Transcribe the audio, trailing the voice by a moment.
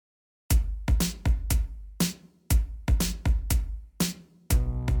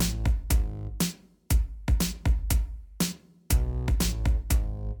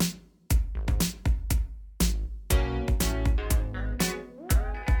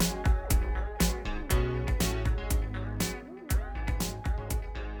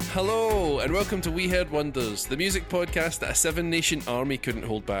Hello, and welcome to We Heard Wonders, the music podcast that a seven-nation army couldn't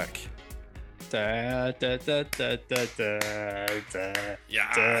hold back. Da, da, da, da, da, da, da.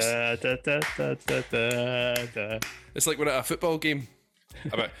 Yes. Da, da, da, da, da, da. It's like we're at a football game.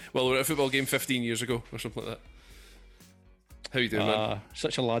 We're at a football game 15 years ago, or something like that. How you doing, man?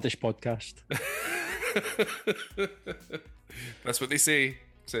 Such a laddish podcast. That's what they say,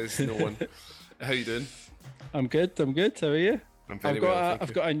 says no one. How you doing? I'm good. How are you? I'm very well,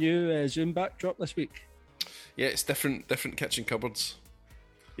 I've got a new Zoom backdrop this week. Yeah, it's different kitchen cupboards.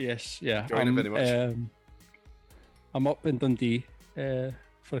 Yes, yeah. Enjoying it very much. I'm up in Dundee for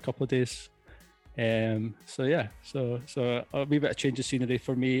a couple of days. So a wee bit of change of scenery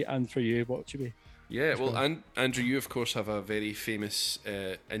for me and for you. What should we? Yeah, well, and Andrew, you of course have a very famous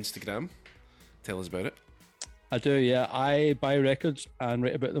Instagram. Tell us about it. I do, yeah. I buy records and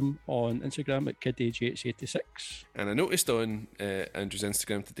write about them on Instagram at KidAGH86. And I noticed on Andrew's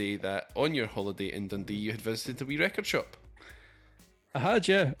Instagram today that on your holiday in Dundee, you had visited a wee record shop. I had,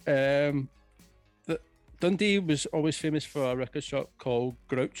 yeah. Dundee was always famous for a record shop called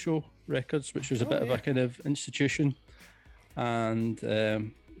Groucho Records, which was a bit of a kind of institution, and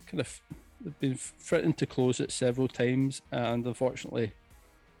kind of been threatened to close it several times, and unfortunately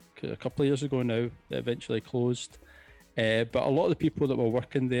a couple of years ago now it eventually closed. But a lot of the people that were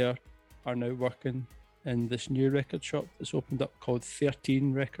working there are now working in this new record shop that's opened up called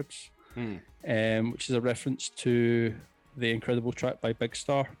 13 Records, which is a reference to the incredible track by Big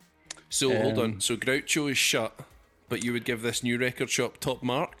Star. So hold on, so Groucho is shut, but you would give this new record shop top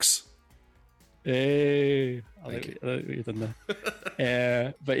marks? Hey, I like what you've done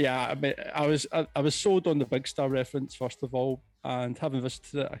there. But yeah, I mean, I was sold on the Big Star reference first of all, and having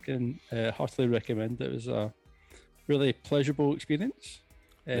visited it, I can heartily recommend it. It was a really pleasurable experience.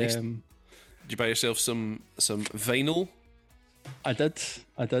 Nice. Did you buy yourself some vinyl? I did.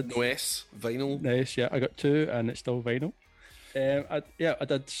 No S, vinyl. Nice, yeah. I got two, and it's still vinyl. I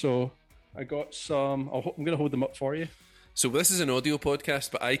did. So I got some. I'm going to hold them up for you. So this is an audio podcast,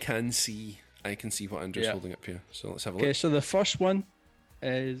 but I can see what Andrew's holding up here. So let's have a look. Okay, so the first one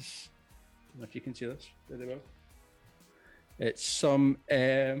is, I don't know if you can see this really well. It's some,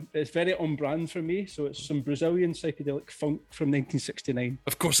 it's very on brand for me. So it's some Brazilian psychedelic funk from 1969.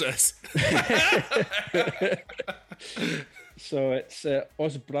 Of course it is. So it's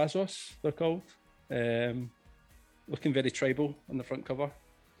Os Brazos, they're called. Looking very tribal on the front cover.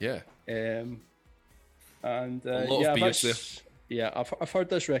 Yeah. And a lot of beards there. Yeah, I've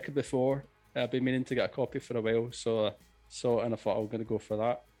heard this record before. I've been meaning to get a copy for a while, so I saw it and I thought I was going to go for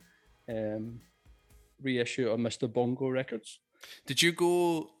that. Reissue on Mr. Bongo Records. Did you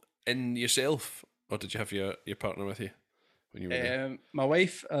go in yourself, or did you have your partner with you when you were there? My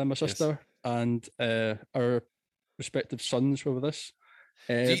wife, my sister, and our respective sons were with us.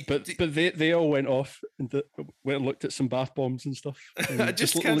 But they all went off and went and looked at some bath bombs and stuff. And I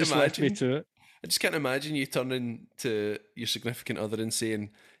just can't imagine. Me to it. I just can't imagine you turning to your significant other and saying,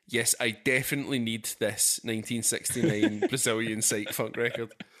 "Yes, I definitely need this 1969 Brazilian psych funk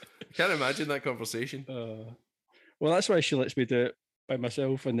record." I can't imagine that conversation. Well, that's why she lets me do it by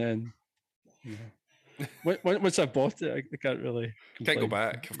myself, and then once I've bought it, I can't really complain. Can't go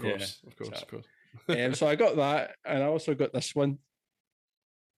back. Of course. So I got that, and I also got this one.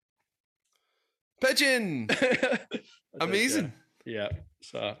 Pigeon! Amazing. Yeah.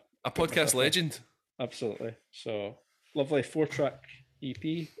 So a podcast legend. Absolutely. So lovely 4-track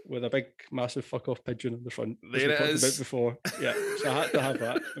EP with a big massive fuck off pigeon on the front. There it is. About before. Yeah. So I had to have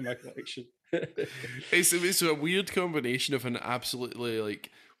that in my collection. It's a weird combination of an absolutely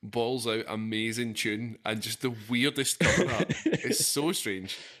like balls out amazing tune and just the weirdest cover art. It's so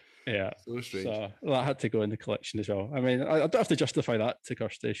strange. Yeah, so strange. So I had to go in the collection as well. I mean, I don't have to justify that to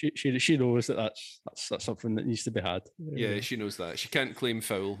Kirsty. She knows that's something that needs to be had. Yeah, she knows that. She can't claim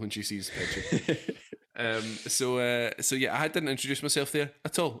foul when she sees pigeon. So I didn't introduce myself there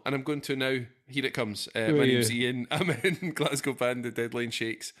at all, and I'm going to now. Here it comes. My name's Ian. I'm in Glasgow band, the Deadline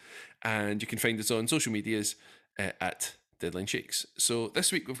Shakes, and you can find us on social medias at Deadline Shakes. So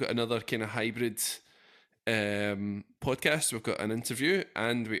this week we've got another kind of hybrid podcast. We've got an interview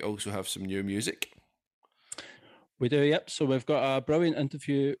and we also have some new music. We do, yep. So we've got a brilliant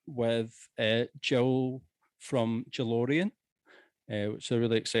interview with Jill from Jill Lorean, which is a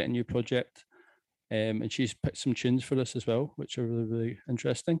really exciting new project. And she's picked some tunes for us as well, which are really, really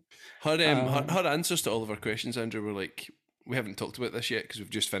interesting. Her answers to all of our questions, Andrew, were like, we haven't talked about this yet because we've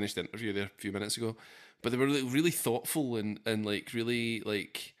just finished the interview there a few minutes ago, but they were really, really thoughtful and like really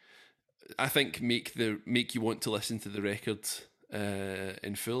like, I think make you want to listen to the record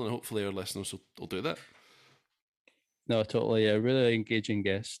in full, and hopefully our listeners will do that. No, totally. A really engaging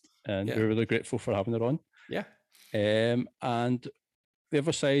guest, and we're really grateful for having her on. Yeah. And the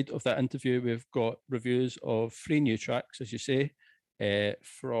other side of that interview, we've got reviews of 3 new tracks, as you say,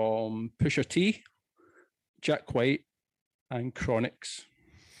 from Pusha T, Jack White, and Chronixx.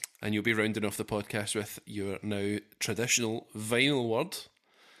 And you'll be rounding off the podcast with your now traditional vinyl word,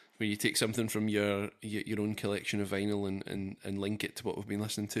 where you take something from your own collection of vinyl and link it to what we've been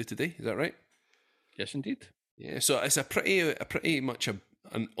listening to today. Is that right? Yes, indeed. Yeah. So it's a pretty much an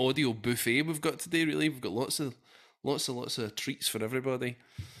audio buffet we've got today. Really, we've got lots of treats for everybody.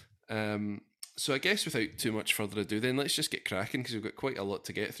 So I guess without too much further ado, then let's just get cracking because we've got quite a lot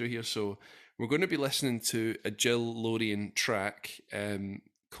to get through here. So we're going to be listening to a Jill Lorean track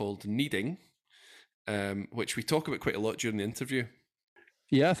called "Needing," which we talk about quite a lot during the interview.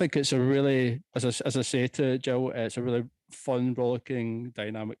 Yeah, I think it's a really, as I say to Jill, it's a really fun, rollicking,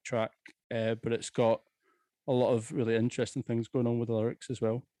 dynamic track, but it's got a lot of really interesting things going on with the lyrics as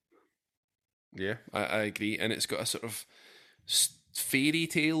well. Yeah, I agree, and it's got a sort of fairy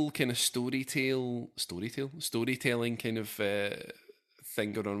tale kind of storytelling kind of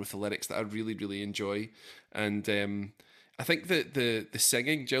thing going on with the lyrics that I really, really enjoy, and I think that the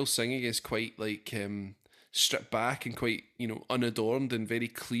singing, Jill's singing, is quite like stripped back and quite, unadorned and very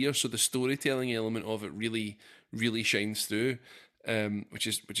clear. So the storytelling element of it really, really shines through, which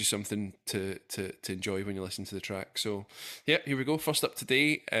is something to enjoy when you listen to the track. So yeah, here we go. First up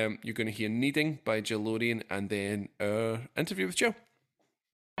today, you're going to hear "Needing" by Jill Lorean, and then our interview with Jill.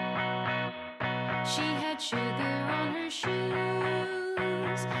 She had sugar on her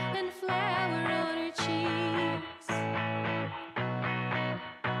shoes and flour on her cheeks.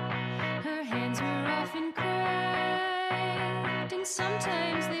 Her hands were often cracked, and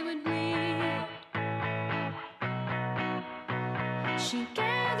sometimes they would bleed. She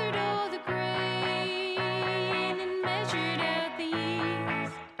gathered all the grain and measured out the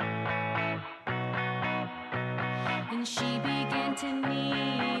yeast, and she began to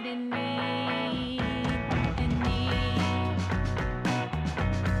knead and knead and knead.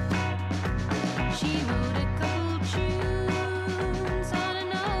 She wrote a couple tunes on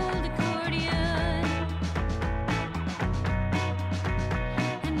an old accordion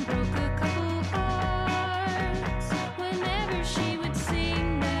and broke a couple hearts whenever she would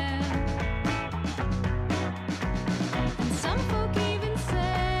sing them. And some folk even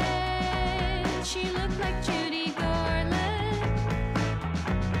said she looked like Judy Garland.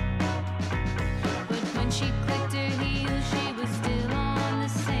 But when she clicked her heels, she was still on the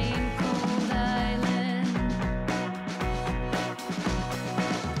same cold island.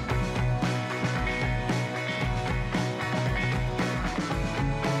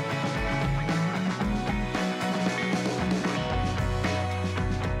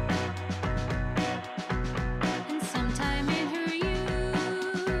 And sometime in her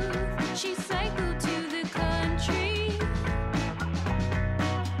youth, she cycled to the country,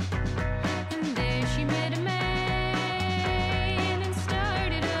 and there she met a man and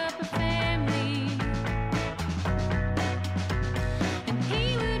started up a family. And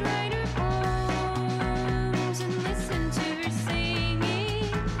he would write her poems and listen to her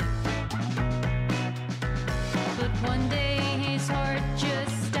singing. But one day his heart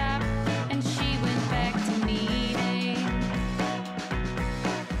just stopped, and she went back to kneading.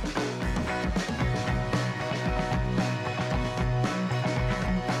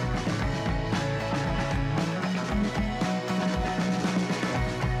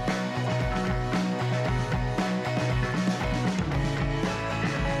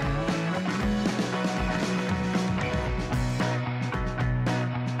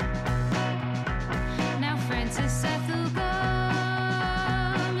 Now Francis Ethel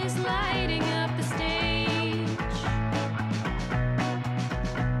Gum is lighting up the stage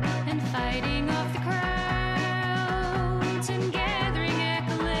and fighting off the crowds and gathering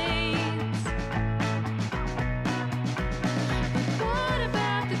accolades. But what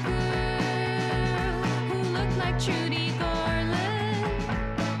about the girl who looked like Judy Garland?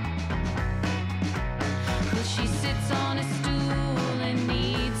 Well, she sits on a stool and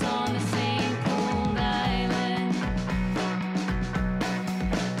kneads on the same cold island.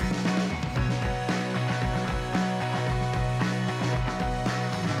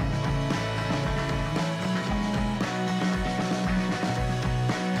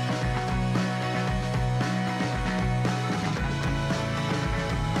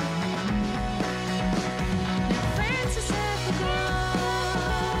 Now Francis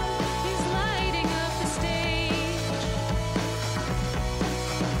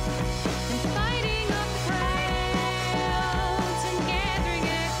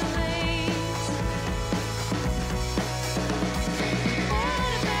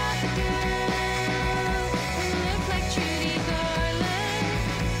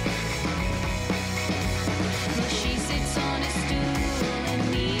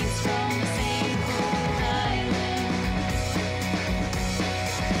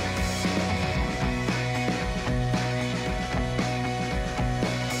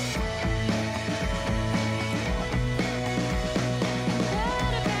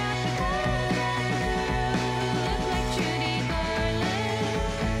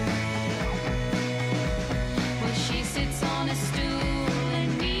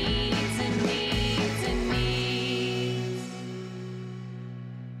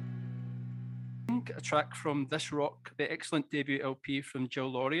a track from This Rock, the excellent debut LP from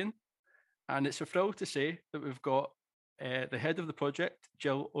Jill Lorean. And it's a thrill to say that we've got the head of the project,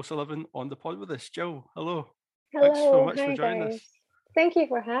 Jill O'Sullivan, on the pod with us. Jill, hello. Thanks so Hello, much for hi joining guys. Thank you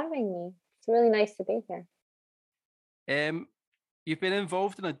for having me. It's really nice to be here. us. You've been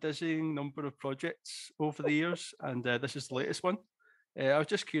involved in a dizzying number of projects over the years, and this is the latest one. I was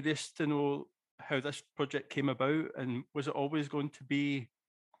just curious to know how this project came about, and was it always going to be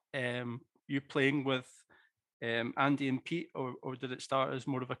you playing with Andy and Pete, or did it start as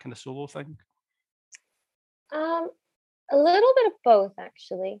more of a kind of solo thing? A little bit of both,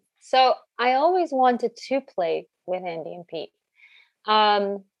 actually. So I always wanted to play with Andy and Pete.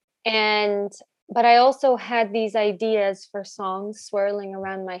 And but I also had these ideas for songs swirling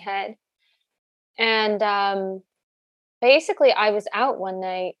around my head. And basically I was out one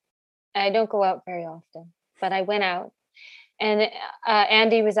night. I don't go out very often, but I went out, and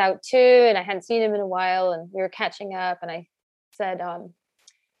Andy was out too, and I hadn't seen him in a while, and we were catching up, and I said,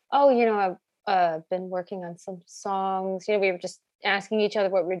 oh, I've been working on some songs. We were just asking each other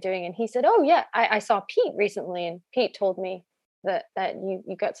what we were doing, and he said, oh yeah, I saw Pete recently, and Pete told me that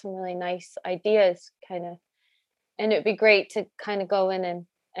you got some really nice ideas, kind of, and it'd be great to kind of go in and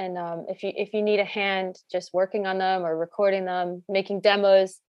if you need a hand just working on them or recording them, making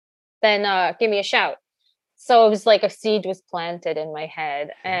demos, then give me a shout. So it was like a seed was planted in my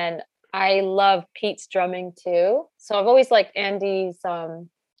head, and I love Pete's drumming too. So I've always liked Andy's.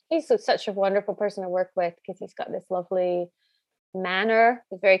 He's such a wonderful person to work with because he's got this lovely manner.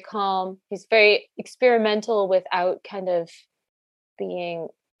 He's very calm. He's very experimental without kind of being,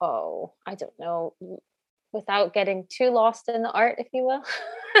 oh, I don't know, without getting too lost in the art, if you will.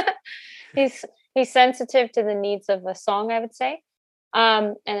 He's sensitive to the needs of a song, I would say.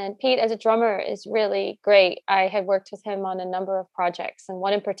 And then Pete as a drummer is really great. I had worked with him on a number of projects, and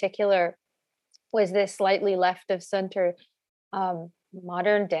one in particular was this slightly left of center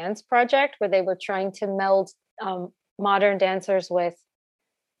modern dance project where they were trying to meld modern dancers with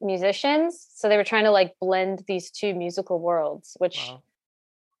musicians. So they were trying to like blend these two musical worlds, which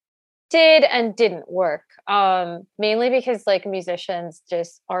did and didn't work, mainly because like musicians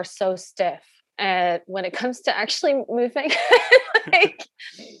just are so stiff when it comes to actually moving.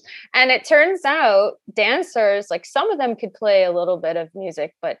 And it turns out dancers, like some of them could play a little bit of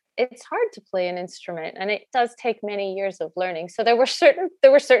music, but it's hard to play an instrument, and it does take many years of learning. So there were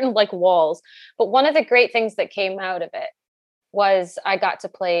certain like walls, but one of the great things that came out of it was I got to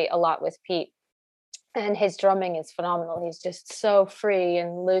play a lot with Pete, and his drumming is phenomenal. He's just so free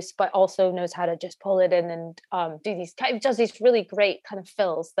and loose, but also knows how to just pull it in and does these really great kind of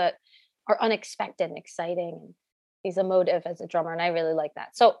fills that are unexpected and exciting. And he's emotive as a drummer, and I really like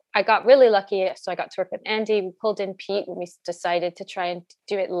that. So I got really lucky. So I got to work with Andy. We pulled in Pete when we decided to try and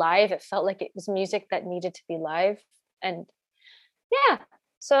do it live. It felt like it was music that needed to be live, and yeah.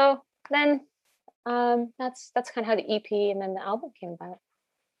 So then that's kind of how the EP and then the album came about.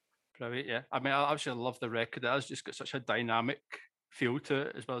 Brilliant, yeah. I mean, I actually love the record. It has just got such a dynamic feel to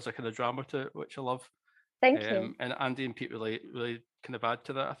it, as well as a kind of drama to it, which I love. Thank you. And Andy and Pete really kind of add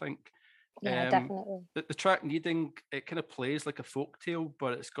to that, I think. Yeah, definitely. The track Needing, it kind of plays like a folk tale,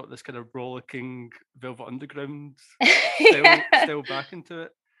 but it's got this kind of rollicking Velvet Underground style back into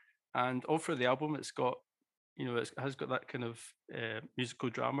it. And all through the album, it's got, it has got that kind of musical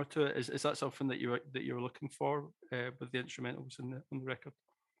drama to it. Is that something that you were looking for with the instrumentals on the record?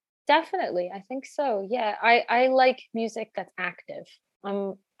 Definitely, I think so. Yeah, I like music that's active.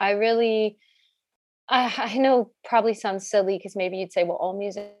 I really, I know probably sounds silly because maybe you'd say, well, all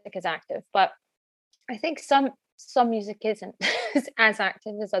music is active, but I think some music isn't as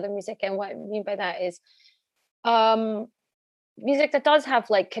active as other music. And what I mean by that is music that does have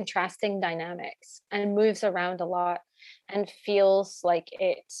like contrasting dynamics and moves around a lot and feels like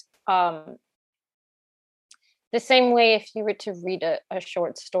it the same way if you were to read a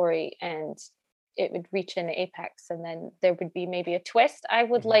short story and it would reach an apex and then there would be maybe a twist. I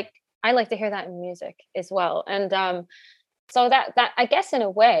like to hear that in music as well. And so that I guess in a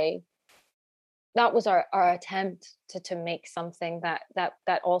way that was our attempt to make something that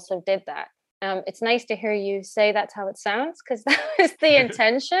also did that. It's nice to hear you say that's how it sounds, because that was the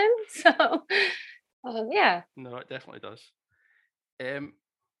intention. So yeah. No, it definitely does.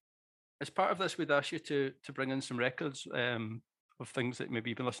 As part of this, we'd ask you to bring in some records of things that maybe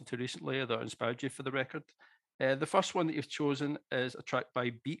you've been listening to recently that inspired you for the record. The first one that you've chosen is a track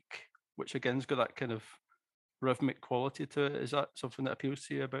by Beak, which again's got that kind of rhythmic quality to it. Is that something that appeals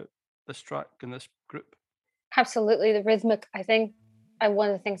to you about this track and this group? Absolutely. The rhythmic, I think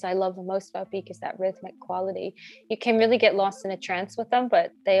one of the things I love the most about Beak is that rhythmic quality. You can really get lost in a trance with them, but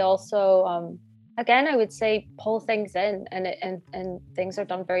they also again, I would say pull things in, and things are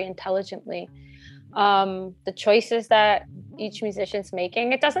done very intelligently. The choices that each musician's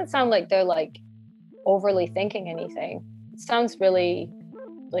making, it doesn't sound like they're like overly thinking anything. It sounds really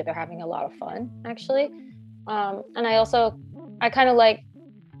like they're having a lot of fun, actually. And I kind of like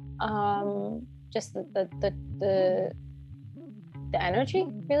just the energy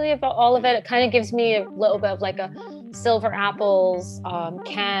really about all of it. It kind of gives me a little bit of like a Silver Apples,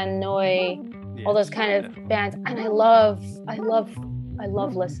 Can Noi, all those kind of bands. And I love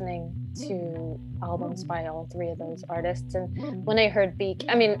listening to albums by all three of those artists. And when I heard Beak,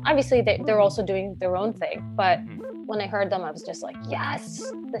 I mean, obviously they're also doing their own thing, but when I heard them, I was just like, yes,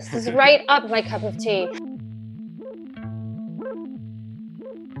 this is right up my cup of tea.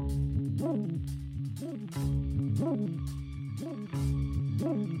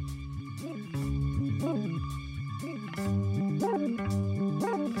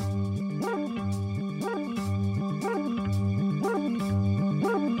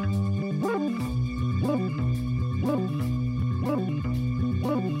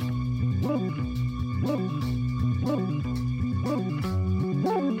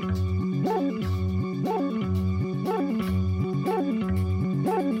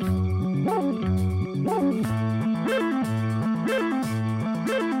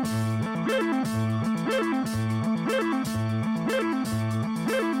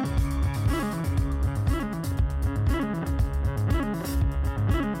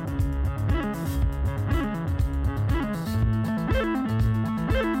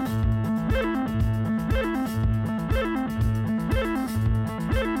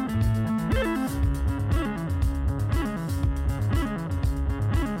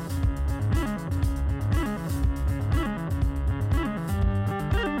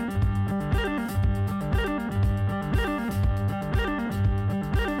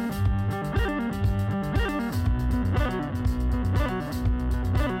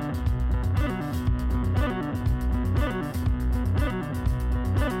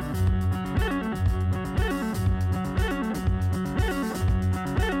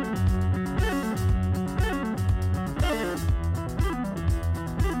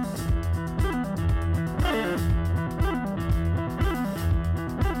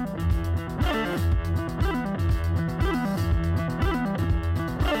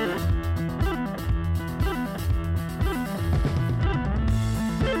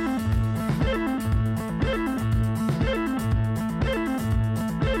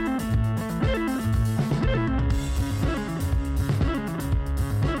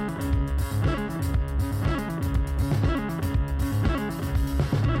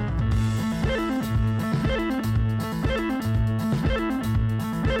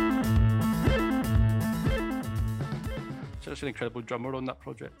 An incredible drummer on that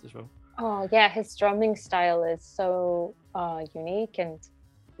project as well. Oh yeah, his drumming style is so unique and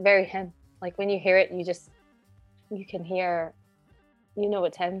very him. Like when you hear it, you can hear,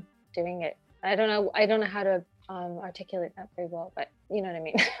 it's him doing it. I don't know how to articulate that very well, but you know what I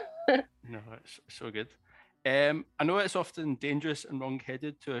mean. No, it's so good. I know it's often dangerous and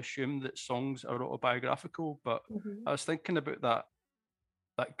wrong-headed to assume that songs are autobiographical, but I was thinking about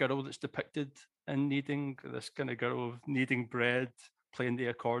that girl that's depicted in Needing, this kind of girl of needing bread, playing the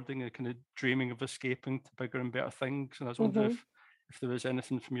accordion and kind of dreaming of escaping to bigger and better things. And I was wondering if there was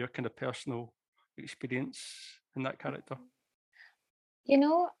anything from your kind of personal experience in that character.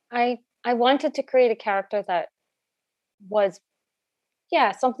 I wanted to create a character that was,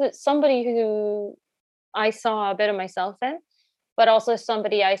 somebody who I saw a bit of myself in, but also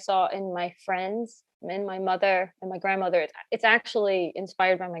somebody I saw in my friends, in my mother and my grandmother. It's actually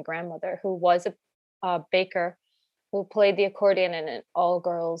inspired by my grandmother, who was a baker who played the accordion in an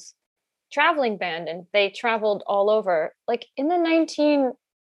all-girls traveling band, and they traveled all over, like in the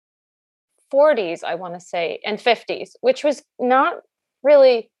 1940s, I want to say, and 50s, which was not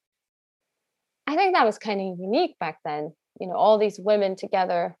really, I think that was kind of unique back then. All these women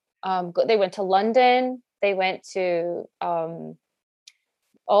together. They went to London. They went to all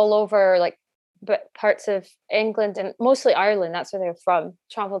over, like, parts of England and mostly Ireland. That's where they're from.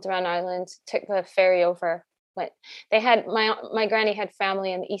 Traveled around Ireland, took the ferry over. They had my granny had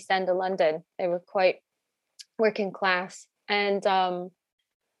family in the East End of London. They were quite working class, and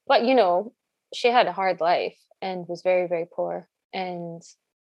but she had a hard life and was very, very poor. And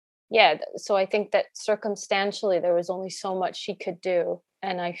so I think that circumstantially there was only so much she could do,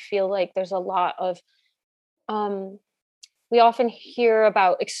 and I feel like there's a lot of we often hear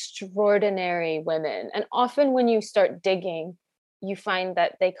about extraordinary women, and often when you start digging, you find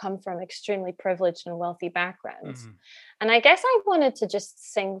that they come from extremely privileged and wealthy backgrounds. And I guess I wanted to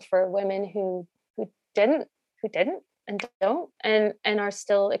just sing for women who didn't and don't and are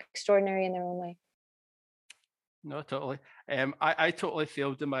still extraordinary in their own way. No, totally. I totally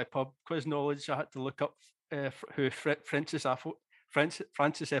failed in my pub quiz knowledge. I had to look up who Francis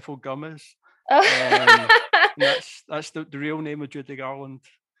Ethel Gum is. And that's the real name of Judy Garland.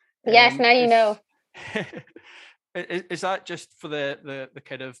 Yes, now you know. Is that just for the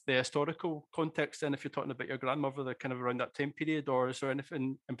kind of the historical context then, if you're talking about your grandmother, the kind of around that time period, or is there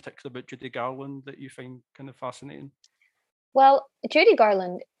anything in particular about Judy Garland that you find kind of fascinating? Well, Judy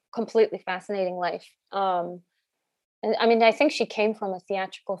Garland, completely fascinating life. And I mean, I think she came from a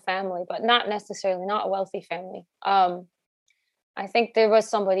theatrical family, but not necessarily not a wealthy family. I think there was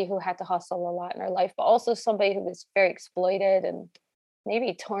somebody who had to hustle a lot in her life, but also somebody who was very exploited and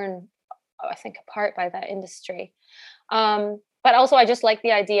maybe torn, I think, apart by that industry. But also, I just like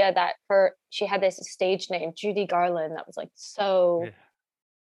the idea that she had this stage name, Judy Garland, that was like so,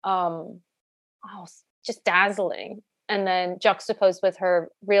 just dazzling. And then juxtaposed with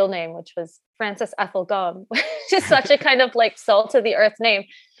her real name, which was Frances Ethel Gum, which is such a kind of like salt of the earth name.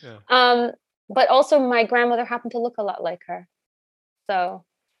 Yeah. But also, my grandmother happened to look a lot like her. So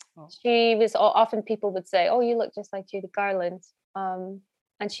she was often people would say, "Oh, you look just like Judy Garland." And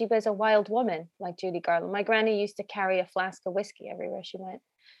she was a wild woman like Judy Garland. My granny used to carry a flask of whiskey everywhere she went.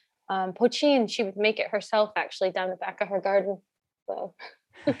 Poachine, she would make it herself actually down the back of her garden. So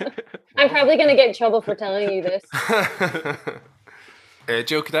I'm probably going to get in trouble for telling you this.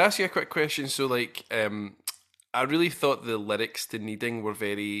 Jill, could I ask you a quick question? So, like, I really thought the lyrics to Needing were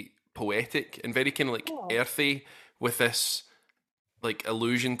very poetic and very kind of like earthy, with this like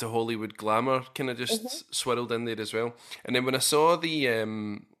allusion to Hollywood glamour kind of just swirled in there as well. And then when I saw the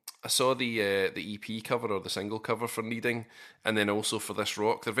EP cover or the single cover for Needing, and then also for This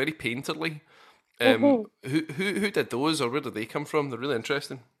Rock, they're very painterly. Who did those, or where did they come from? They're really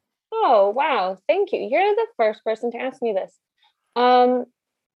interesting. Oh wow, thank you. You're the first person to ask me this. I'm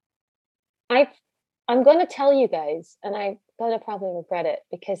going to tell you guys, and I'm going to probably regret it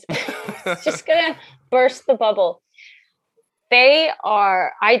because it's just going to burst the bubble.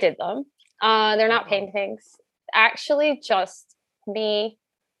 I did them. They're not paintings. Actually, just me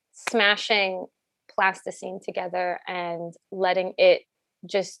smashing plasticine together and letting it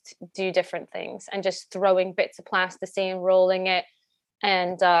just do different things, and just throwing bits of plasticine, rolling it,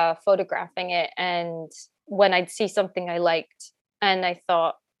 and photographing it. And when I'd see something I liked, and I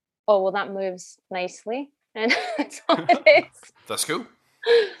thought, oh, well, that moves nicely. And that's all it is. That's cool.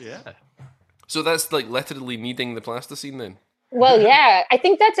 Yeah. So that's like literally kneading the plasticine then? Well, yeah, I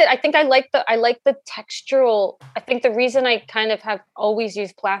think that's it. I think I like the textural. I think the reason I kind of have always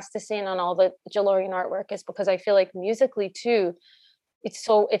used plasticine on all the Jill Lorean artwork is because I feel like musically too, it's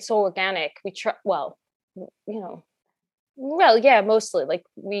so organic. Mostly like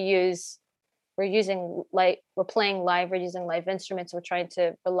we're playing live, we're using live instruments, we're trying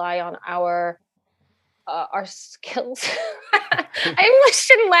to rely on our skills. I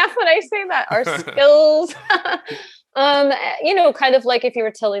shouldn't laugh when I say that. Our skills. Kind of like if you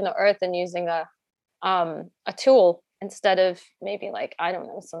were tilling the earth and using a tool instead of maybe like, I don't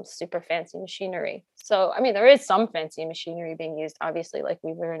know, some super fancy machinery. So, I mean, there is some fancy machinery being used, obviously, like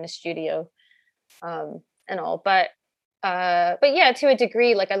we were in a studio and all, but yeah, to a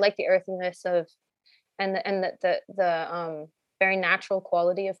degree, like I like the earthiness of and the very natural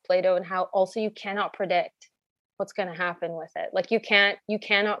quality of Play-Doh, and how also you cannot predict what's going to happen with it. Like you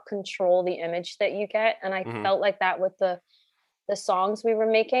cannot control the image that you get. And I felt like that with the songs we were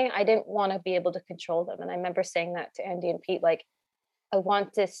making. I didn't want to be able to control them. And I remember saying that to Andy and Pete, like, I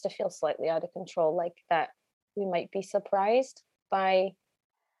want this to feel slightly out of control, like that we might be surprised by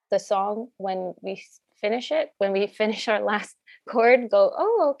the song when we finish it, when we finish our last chord, go,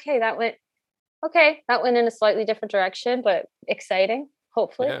 oh, okay, that went in a slightly different direction, but exciting,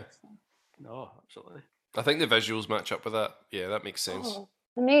 hopefully. Yeah. No, absolutely. I think the visuals match up with that. Yeah, that makes sense. Oh,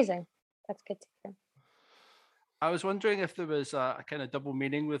 amazing. That's good to hear. I was wondering if there was a kind of double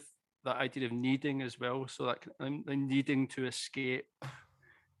meaning with that idea of needing as well. So that needing to escape,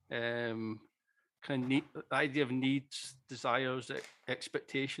 kind of need, the idea of needs, desires,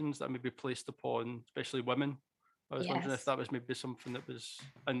 expectations that may be placed upon, especially women. I was wondering if that was maybe something that was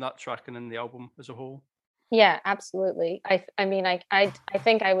in that track and in the album as a whole. Yeah, absolutely. I mean, I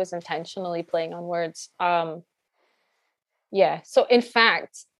think I was intentionally playing on words. Yeah. So in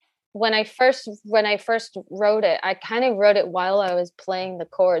fact, when I first wrote it, I kind of wrote it while I was playing the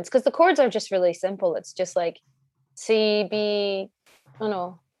chords, because the chords are just really simple. It's just like C, B,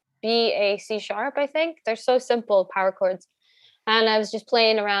 B, A, C sharp. I think they're so simple power chords. And I was just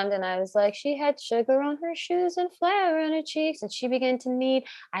playing around and I was like, she had sugar on her shoes and flour on her cheeks. And she began to knead.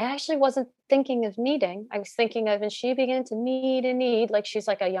 I actually wasn't thinking of kneading. I was thinking of, and she began to knead and knead. Like she's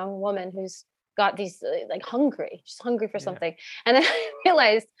like a young woman who's got these like hungry. She's hungry for something. And then I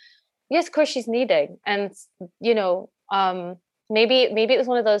realized, yes, of course she's kneading. And, you know, maybe it was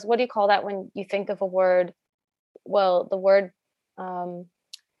one of those, what do you call that when you think of a word? Well, the word,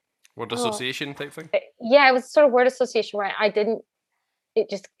 word association type thing. Yeah, it was sort of word association where I didn't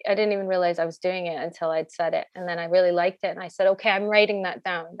even realize I was doing it until I'd said it. And then I really liked it. And I said, okay, I'm writing that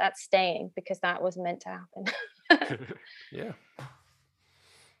down. That's staying because that was meant to happen. Yeah.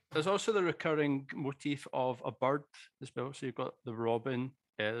 There's also the recurring motif of a bird as well. So you've got the robin,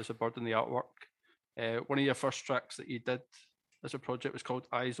 there's a bird in the artwork. One of your first tracks that you did as a project was called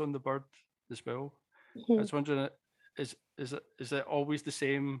Eyes on the Bird as well. I was wondering, is it always the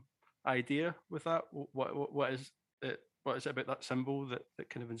same idea with that? What is it about that symbol that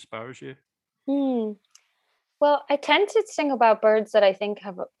kind of inspires you? Well, I tend to sing about birds that I think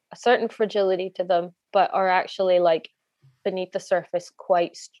have a certain fragility to them, but are actually like beneath the surface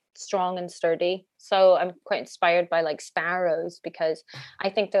quite strong and sturdy. So I'm quite inspired by like sparrows because I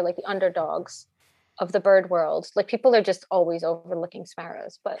think they're like the underdogs of the bird world. Like people are just always overlooking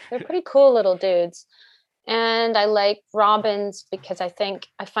sparrows, but they're pretty cool little dudes. And I like robins because I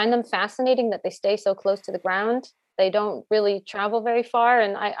find them fascinating that they stay so close to the ground. They don't really travel very far.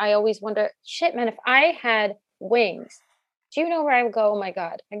 And I always wonder, shit, man, if I had wings, do you know where I would go? Oh my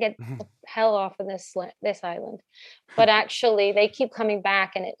God, I get the hell off of this island. But actually they keep coming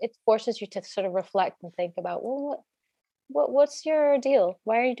back and it forces you to sort of reflect and think about, well, what's your deal?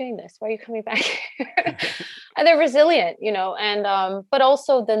 Why are you doing this? Why are you coming back here? And they're resilient, you know, and but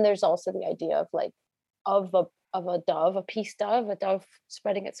also then there's also the idea of like, of a dove, a peace dove, a dove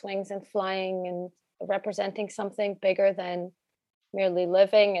spreading its wings and flying and representing something bigger than merely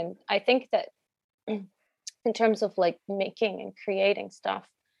living. And I think that in terms of like making and creating stuff,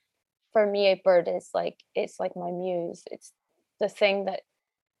 for me, a bird is like, it's like my muse. It's the thing that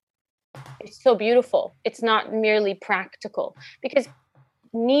it's so beautiful. It's not merely practical because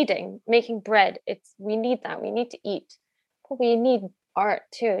making bread, we need that. We need to eat, but we need art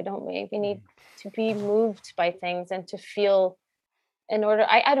too, don't we? We need to be moved by things and to feel in order,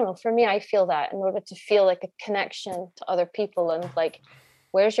 I don't know, for me, I feel that in order to feel like a connection to other people and like,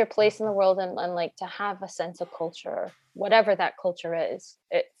 where's your place in the world and like to have a sense of culture, whatever that culture is,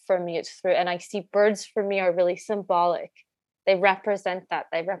 for me, it's through, and I see birds for me are really symbolic. They represent that.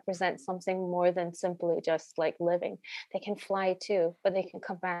 They represent something more than simply just like living. They can fly too, but they can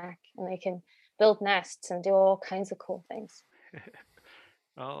come back and they can build nests and do all kinds of cool things.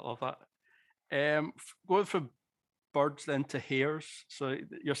 I love that. Going from birds then to hares. So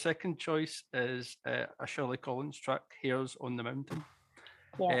your second choice is a Shirley Collins track, "Hares on the Mountain."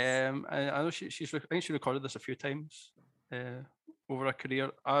 Yes. And I know I think she recorded this a few times over her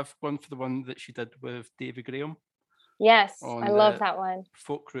career. I've gone for the one that she did with Davy Graham. Yes, I love that one.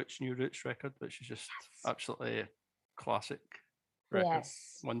 Folk Roots, New Roots record, which is just absolutely classic record.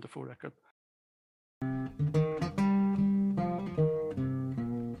 Yes. Wonderful record.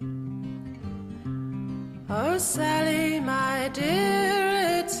 Oh, Sally, my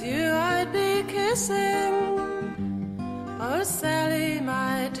dear, it's you I'd be kissing. Oh, Sally,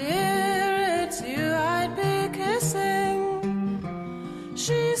 my dear, it's you I'd be kissing.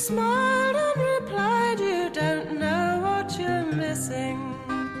 She smiled and replied, you don't know what you're missing.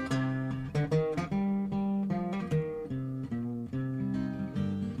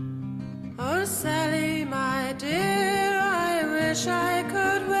 Oh, Sally, my dear, I wish I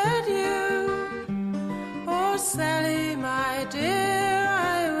could wed you. Oh, Sally, my dear,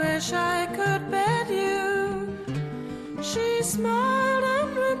 I wish I could bed you. She smiled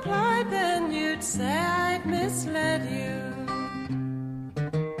and replied, then you'd say I'd misled you.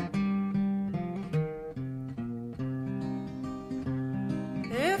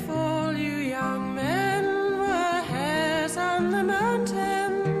 If all you young men were hares on the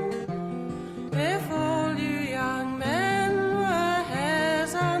mountain, if all you young men were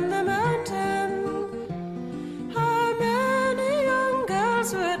hares on the mountain, how many young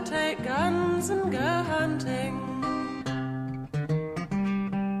girls would take guns and go hunting?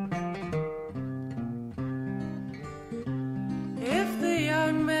 If the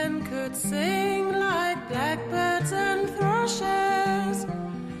young men could sing like blackbirds and thrushes,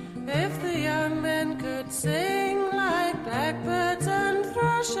 if the young men could sing like blackbirds and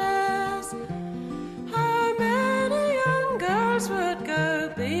thrushes, how many young girls would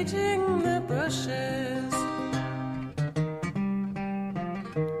go beating the bushes?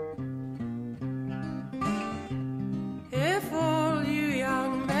 If all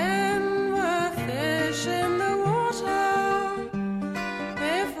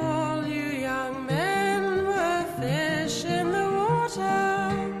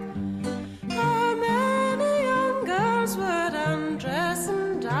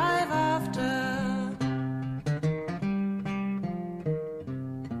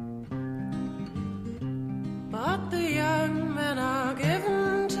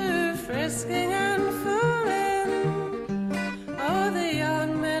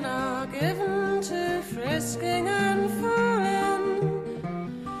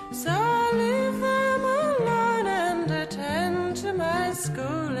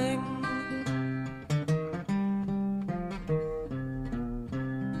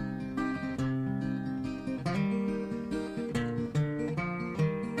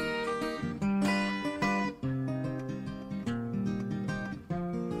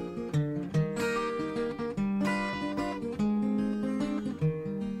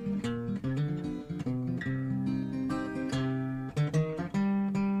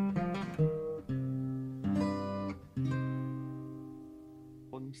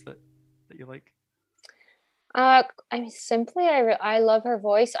I mean, simply, I love her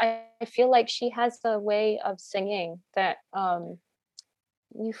voice. I feel like she has a way of singing that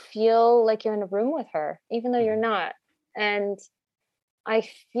you feel like you're in a room with her, even though you're not. And I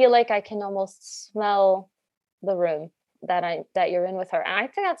feel like I can almost smell the room that you're in with her. And I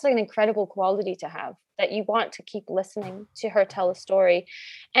think that's like an incredible quality to have, that you want to keep listening to her tell a story.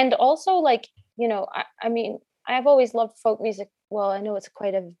 And also, like, I mean, I've always loved folk music. Well, I know it's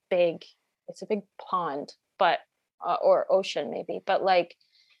a big pond, but or ocean maybe, but like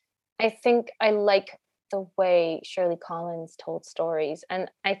I think I like the way Shirley Collins told stories.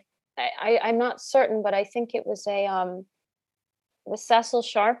 And I'm not certain, but I think it was was Cecil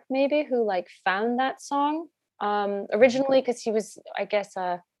Sharp maybe who like found that song originally, because he was, I guess,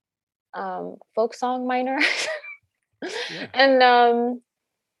 a folk song minor. Yeah.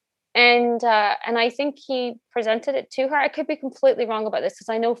 And I think he presented it to her. I could be completely wrong about this, because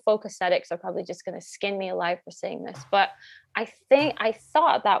I know folk aesthetics are probably just going to skin me alive for saying this, but I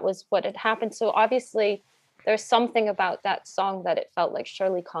thought that was what had happened. So obviously there's something about that song that it felt like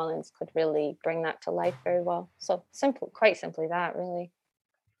Shirley Collins could really bring that to life very well. So quite simply that, really.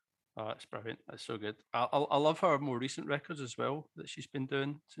 Oh, that's brilliant. That's so good. I love her more recent records as well that she's been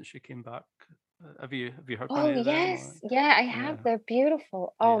doing since she came back. Have you heard Oh any of them? Or? yes, yeah, I Yeah, have. They're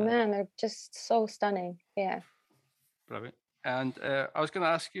beautiful. Oh yeah, man, they're just so stunning. Yeah. brilliant. And I was going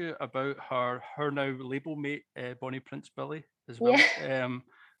to ask you about her now label mate, Bonnie Prince Billy, as well. Yeah.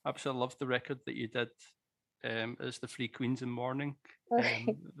 Absolutely loved the record that you did. Is the Free Queens in Mourning,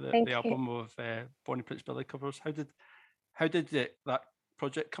 the Thank you. album of Bonnie Prince Billy covers. How did that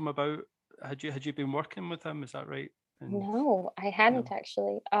project come about? Had you been working with him? Is that right? And No, I no. hadn't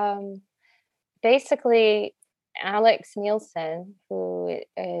actually. Basically, Alex Nielsen, who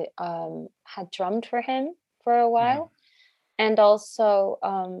had drummed for him for a Mhm. while, and also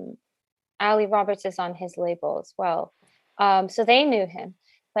Ali Roberts is on his label as well. So they knew him,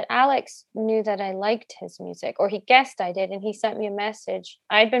 but Alex knew that I liked his music, or he guessed I did, and he sent me a message.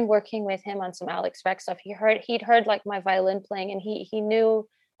 I'd been working with him on some Alex Rex stuff. He'd heard like my violin playing, and he knew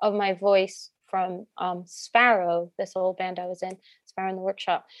of my voice from Sparrow, this old band I was in, Sparrow in the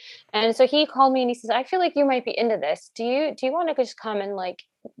Workshop. And so he called me and he says, I feel like you might be into this. Do you want to just come and like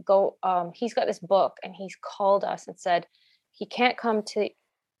go? He's got this book, and he's called us and said he can't come to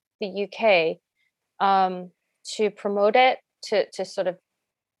the UK to promote it, to sort of,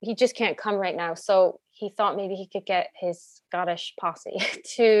 he just can't come right now. So he thought maybe he could get his Scottish posse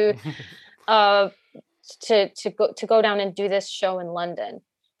to uh go down and do this show in London.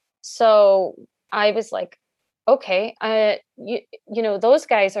 So I was like, okay, those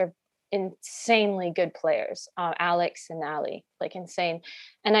guys are insanely good players, Alex and Ali, like insane.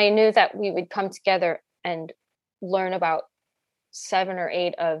 And I knew that we would come together and learn about 7 or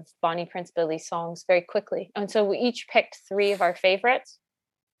 8 of Bonnie Prince Billy's songs very quickly. And so we each picked 3 of our favorites.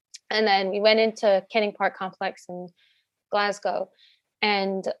 And then we went into Canning Park Complex in Glasgow,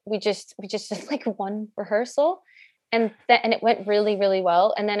 and we just did like one rehearsal, and it went really, really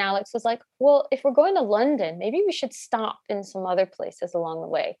well. And then Alex was like, well, if we're going to London, maybe we should stop in some other places along the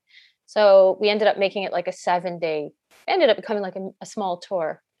way. So we ended up making it like a 7-day, ended up becoming like a small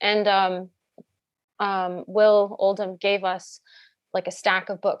tour. And Will Oldham gave us like a stack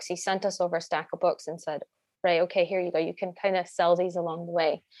of books. He sent us over a stack of books and said, right, okay, here you go. You can kind of sell these along the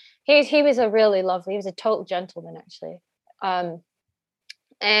way. He was he was a total gentleman, actually.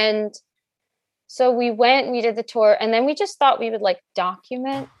 And so we did the tour, and then we just thought we would like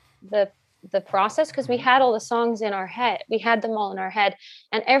document the process, because we had all the songs in our head. We had them all in our head.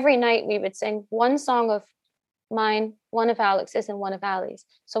 And every night we would sing one song of mine, one of Alex's, and one of Ali's.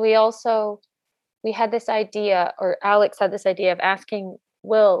 So we had this idea, or Alex had this idea of asking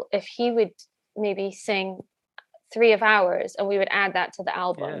Will if he would maybe sing 3 of ours, and we would add that to the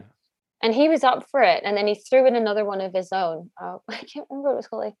album. Yeah. And he was up for it. And then he threw in another one of his own. I can't remember what it was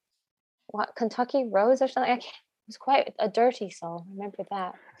called, like what, Kentucky Rose or something. It was quite a dirty song. I remember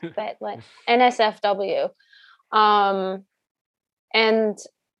that. But like NSFW. And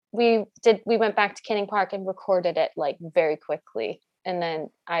we went back to Canning Park and recorded it like very quickly. And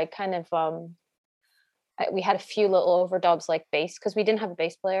then I kind of we had a few little overdubs like bass, because we didn't have a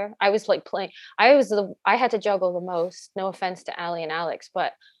bass player. I was like playing. I had to juggle the most. No offense to Ali and Alex,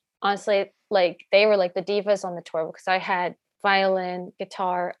 but honestly, like they were like the divas on the tour, because I had violin,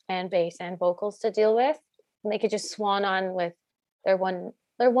 guitar, and bass and vocals to deal with, and they could just swan on with their one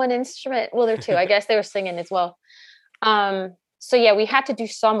instrument. Well, their 2, I guess they were singing as well. So yeah, we had to do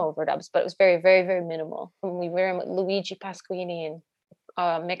some overdubs, but it was very, very, very minimal. And we were in with Luigi Pasquini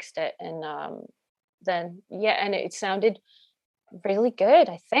and mixed it, and then yeah, and it sounded really good,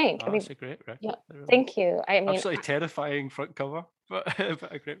 I think. Oh, I mean, it's a great record. yeah, It really is. thank you. I mean, Absolutely terrifying front cover, but,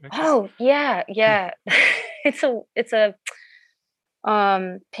 but a great record. oh yeah, yeah. It's a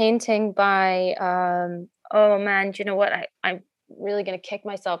painting by oh man, do you know what? I'm really gonna kick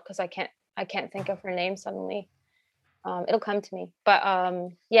myself because I can't think of her name suddenly. It'll come to me. But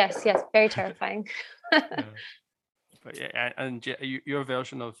yes, very terrifying. Yeah. But yeah, and your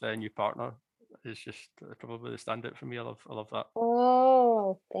version of New Partner is just probably the standout for me. I love that.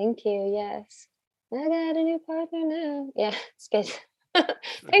 Oh, thank you. Yes. I got a new partner now. Yeah, it's good.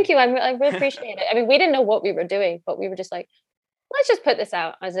 Thank you. I really appreciate it. I mean, we didn't know what we were doing, but we were just like, let's just put this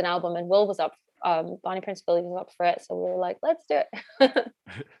out as an album. And Will was up, Bonnie Prince Billy was up for it. So we were like, let's do it.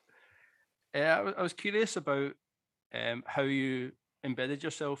 I was curious about how you embedded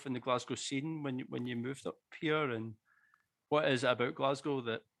yourself in the Glasgow scene when you moved up here, and what is it about Glasgow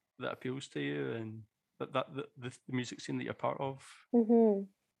that appeals to you, and the music scene that you're part of? hmm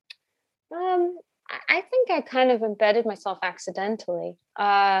I think I kind of embedded myself accidentally.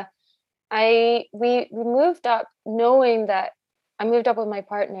 We moved up knowing that I moved up with my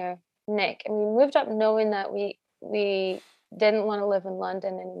partner Nick, and we moved up knowing that we didn't want to live in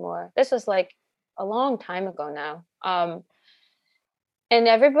London anymore. This was like a long time ago now. And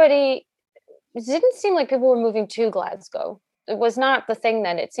everybody, it didn't seem like people were moving to Glasgow. It was not the thing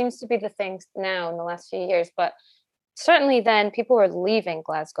then. It seems to be the thing now in the last few years, but certainly then people were leaving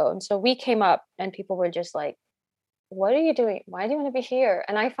Glasgow. And so we came up and people were just like, what are you doing? Why do you want to be here?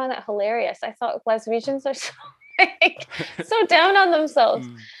 And I found that hilarious. I thought Glaswegians are so, like, so down on themselves.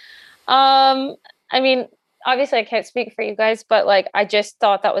 I mean, obviously I can't speak for you guys, but like, I just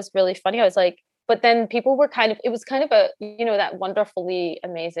thought that was really funny. I was like, but then people were it was kind of a, that wonderfully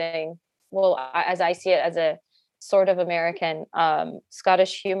amazing, well, as I see it, as a sort of American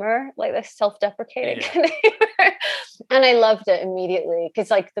Scottish humor, like this self-deprecating kind of humor. And I loved it immediately because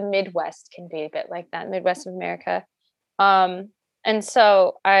like the Midwest can be a bit like that, Midwest of America. And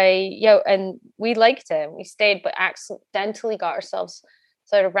so and we liked it, we stayed, but accidentally got ourselves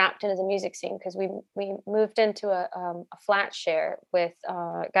sort of wrapped into the music scene because we moved into a flat share with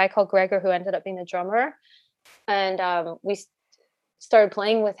a guy called Gregor who ended up being the drummer, and we started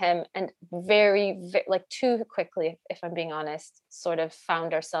playing with him, and very like too quickly, if I'm being honest, sort of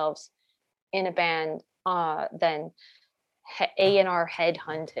found ourselves in a band, then A&R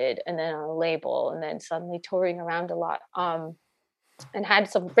headhunted, and then on a label, and then suddenly touring around a lot, and had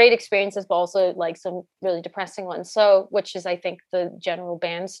some great experiences, but also like some really depressing ones. So, which is, I think, the general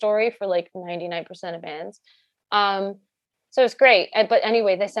band story for like 99% of bands. So it's great. But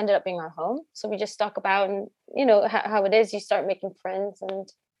anyway, this ended up being our home. So we just stuck about, and how it is, you start making friends and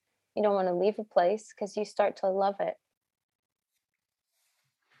you don't want to leave a place because you start to love it.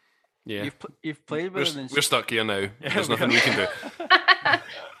 Yeah. You've played with we're stuck here now. There's nothing we can do.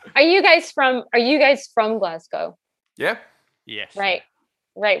 Are you guys from Glasgow? Yeah. Yes. Right.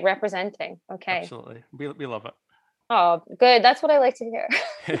 Representing. Okay. Absolutely. We love it. Oh, good. That's what I like to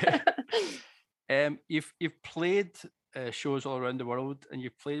hear. You've played shows all around the world, and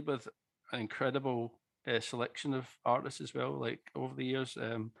you've played with an incredible selection of artists as well. Like over the years,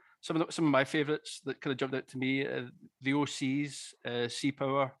 some of my favourites that kind of jumped out to me: the OCs, Sea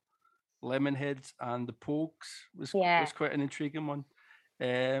Power, Lemonheads, and the Pogues was quite an intriguing one.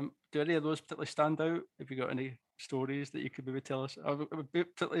 Do any of those particularly stand out? Have you got any stories that you could maybe tell us? I would be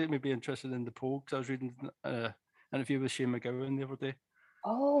particularly maybe interested in the Pogues. I was reading an interview with Shane McGowan the other day.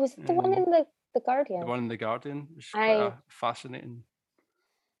 Oh, was it the one in the Guardian? The one in the Guardian. It was quite a fascinating,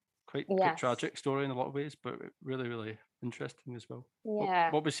 quite tragic story in a lot of ways, but really, really interesting as well.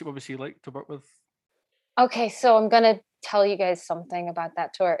 Yeah. What was he like to work with? Okay, so I'm gonna tell you guys something about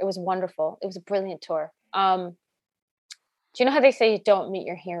that tour. It was wonderful. It was a brilliant tour. Do you know how they say you don't meet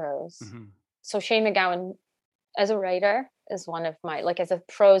your heroes? Mm-hmm. So Shane McGowan, as a writer, is one of my, like, as a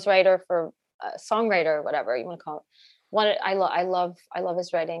prose writer, for a songwriter or whatever you want to call it. I love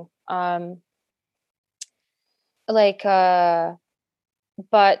his writing.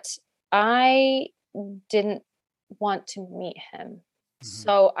 But I didn't want to meet him. Mm-hmm.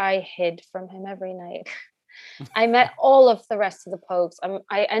 So I hid from him every night. I met all of the rest of the Pogues.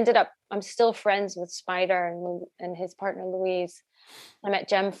 I'm still friends with Spider and his partner Louise. I met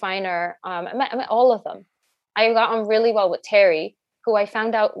Jem Finer. I met all of them. I got on really well with Terry, who I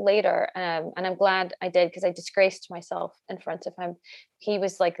found out later, and I'm glad I did, because I disgraced myself in front of him. He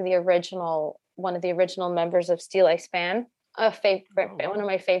was like one of the original members of Steel Eye Span, one of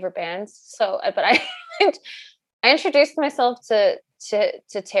my favorite bands. So, but I introduced myself to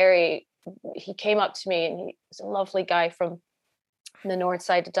Terry. He came up to me, and he was a lovely guy from the north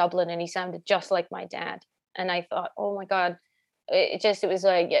side of Dublin, and he sounded just like my dad. And I thought, oh my God, it was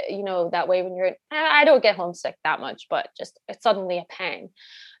like, that way when I don't get homesick that much, but just it's suddenly a pang.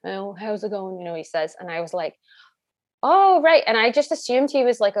 Oh, how's it going? He says, and I was like, oh, right. And I just assumed he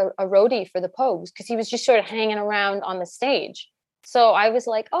was like a roadie for the Pogues because he was just sort of hanging around on the stage. So I was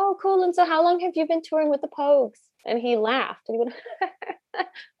like, oh, cool. And so how long have you been touring with the Pogues? And he laughed and he went,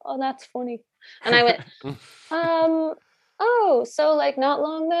 oh, that's funny. And I went, oh, so like not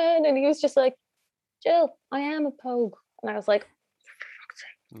long then. And he was just like, Jill, I am a Pogue. And I was like,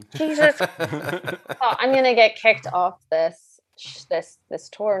 Jesus, I'm going to get kicked off this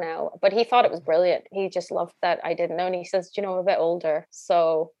tour now. But he thought it was brilliant. He just loved that I didn't know. And he says, I'm a bit older,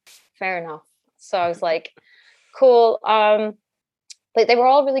 so fair enough. So I was like, cool. But they were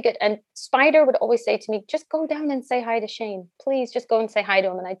all really good. And Spider would always say to me, just go down and say hi to Shane. Please just go and say hi to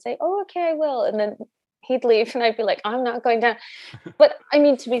him. And I'd say, oh, okay, I will. And then he'd leave and I'd be like, I'm not going down. But I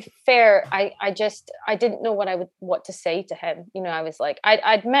mean, to be fair, I didn't know what to say to him. I was like,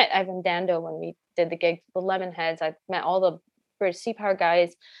 I'd met Evan Dando when we did the gig, the Lemonheads. I'd met all the British Sea Power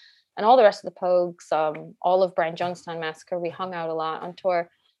guys and all the rest of the Pogues, all of Brian Jonestown Massacre. We hung out a lot on tour,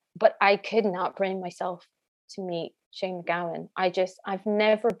 but I could not bring myself to meet Shane MacGowan. I've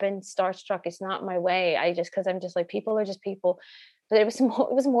never been starstruck. It's not my way. Because I'm just like, people are just people. But it was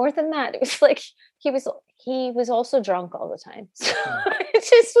more than that. It was like he was also drunk all the time. So it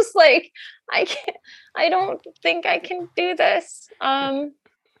just was like, I don't think I can do this.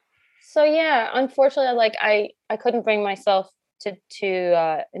 So yeah, unfortunately, like I couldn't bring myself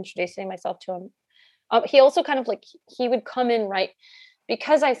to introducing myself to him. He also kind of like, he would come in right,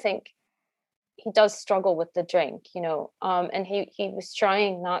 because I think he does struggle with the drink, and he was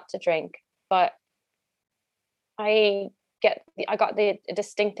trying not to drink, but I got the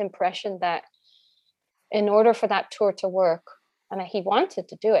distinct impression that in order for that tour to work, and he wanted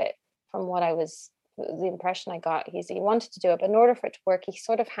to do it from the impression I got, he wanted to do it, but in order for it to work, he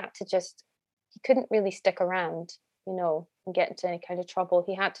sort of had to he couldn't really stick around, and get into any kind of trouble.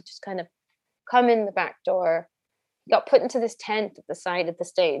 He had to just kind of come in the back door. He got put into this tent at the side of the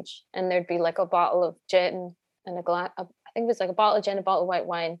stage, and there'd be like a bottle of gin and I think it was like a bottle of gin, a bottle of white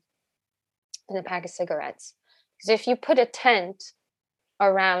wine, and a pack of cigarettes. Because if you put a tent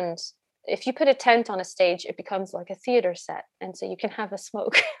on a stage, it becomes like a theater set, and so you can have a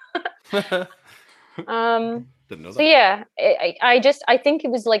smoke. Didn't know that. So yeah, I think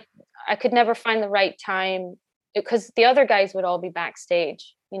it was like I could never find the right time, because the other guys would all be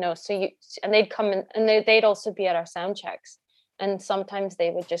backstage, and they'd come in, and they'd also be at our sound checks, and sometimes they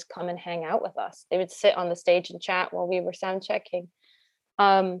would just come and hang out with us. They would sit on the stage and chat while we were sound checking,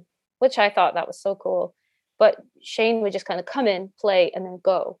 which I thought that was so cool. But Shane would just kind of come in, play, and then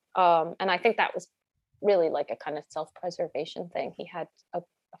go. And I think that was really like a kind of self-preservation thing. He had a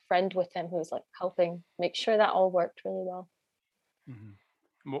friend with him who was like helping make sure that all worked really well.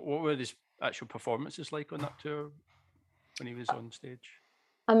 Mm-hmm. What were his actual performances like on that tour when he was on stage?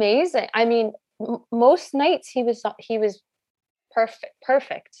 Amazing. I mean, most nights he was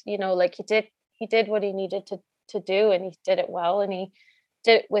perfect. Like he did what he needed to do, and he did it well, and he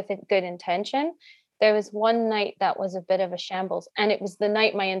did it with a good intention. There was one night that was a bit of a shambles, and it was the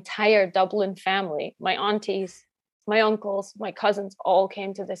night my entire Dublin family, my aunties, my uncles, my cousins, all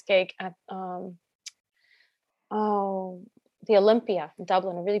came to this gig at the Olympia in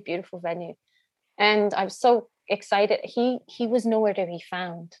Dublin, a really beautiful venue. And I was so excited. He was nowhere to be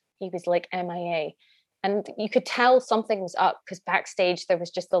found. He was like MIA. And you could tell something was up, because backstage there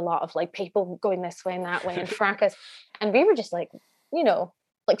was just a lot of like people going this way and that way and fracas. And we were just like,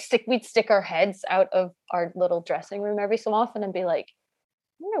 we'd stick our heads out of our little dressing room every so often and be like,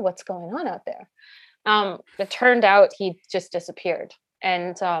 I wonder what's going on out there. It turned out he just disappeared.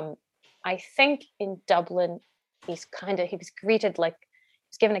 And I think in Dublin, he was greeted like he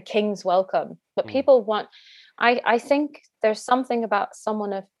was given a king's welcome. But people I think there's something about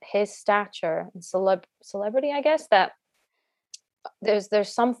someone of his stature and celebrity, I guess, that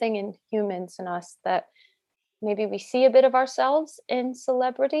there's something in humans in us that maybe we see a bit of ourselves in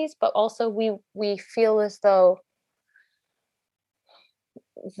celebrities, but also we feel as though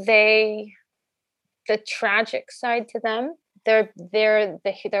the tragic side to them, they're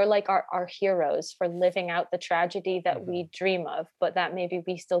like our heroes for living out the tragedy that we dream of, but that maybe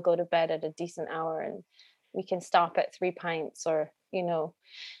we still go to bed at a decent hour and we can stop at 3 pints, or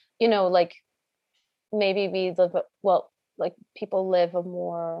like maybe we live like people live a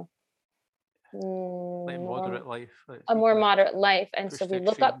more moderate life, a more moderate life, and so we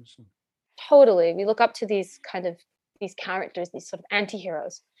look up to these characters, these sort of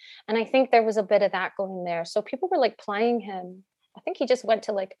anti-heroes, and I think there was a bit of that going there. So people were like plying him. I think he just went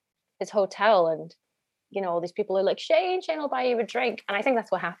to like his hotel and you know, all these people are like, Shane will buy you a drink. And I think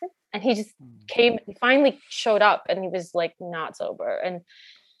that's what happened. And he just he finally showed up, and he was like not sober. And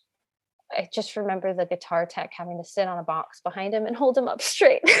I just remember the guitar tech having to sit on a box behind him and hold him up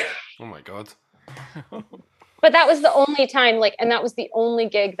straight. Oh my God. But that was the only time, like, and that was the only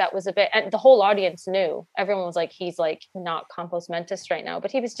gig that was a bit, and the whole audience knew. Everyone was like, he's like not compos mentis right now, but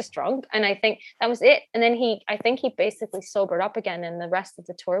he was just drunk. And I think that was it. And then I think he basically sobered up again, and the rest of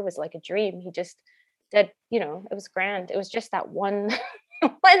the tour was like a dream. He just did, you know, it was grand. It was just that one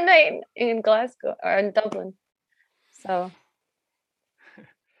night in Glasgow or in Dublin. So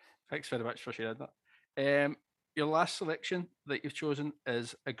Thanks very much for sharing that. Your last selection that you've chosen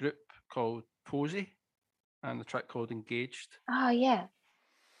is a group called Posey and the track called Engaged. oh yeah.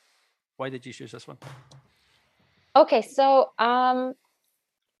 Why did you choose this one? Okay, so I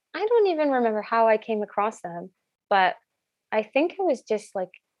don't even remember how I came across them, but I think it was just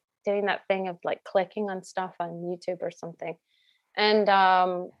like doing that thing of like clicking on stuff on YouTube or something. And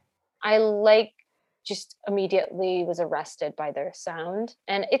I like just immediately was arrested by their sound.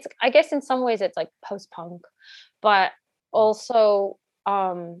 And it's, I guess in some ways it's like post-punk, but also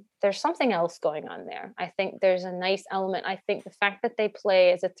there's something else going on there. I think there's a nice element. I think the fact that they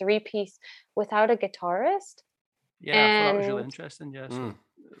play as a 3-piece without a guitarist. Yeah, I thought that was really interesting. Yeah, so,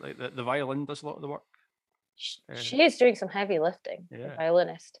 like the violin does a lot of the work. She is doing some heavy lifting, the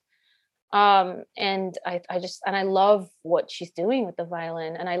violinist. And I love what she's doing with the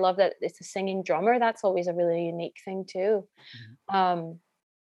violin, and I love that it's a singing drummer. That's always a really unique thing too.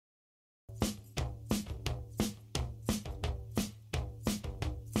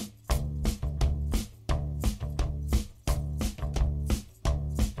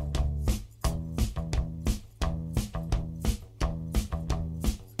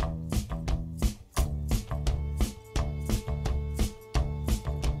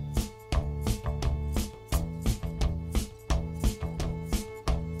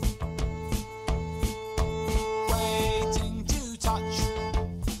 Waiting to touch,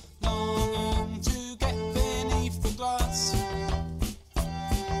 longing to get beneath the glass.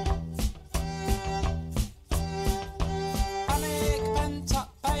 Panic, pent up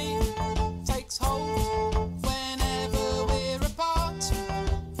pain takes hold whenever we're apart.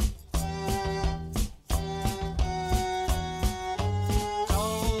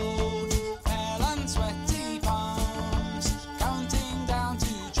 Cold, pale and sweaty palms, counting down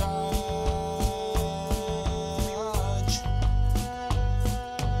to charge.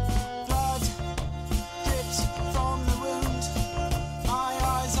 Blood drips from the wound, my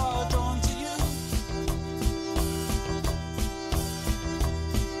eyes are drawn to you.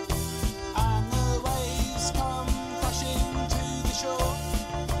 And the waves come crashing to the shore,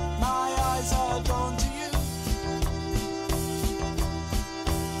 my eyes are drawn to you.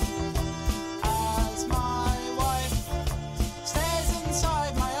 As my wife stares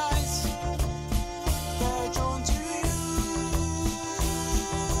inside my eyes, they're drawn to you.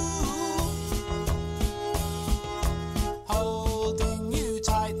 Holding you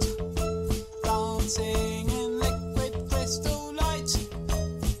tight, dancing in liquid crystal light.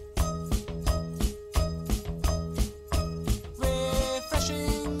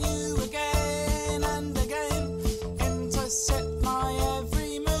 Refreshing you again and again, intercept my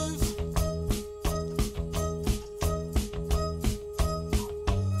every move.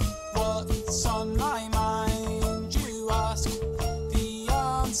 What's on my mind, you ask? The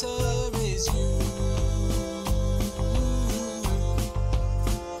answer is you.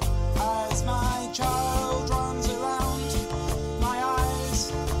 As my child runs around, my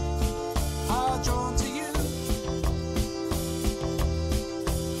eyes are drawn to you.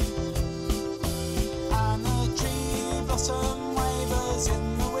 And the tree blossom wavers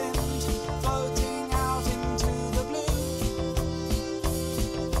in the wind, floating out into the blue.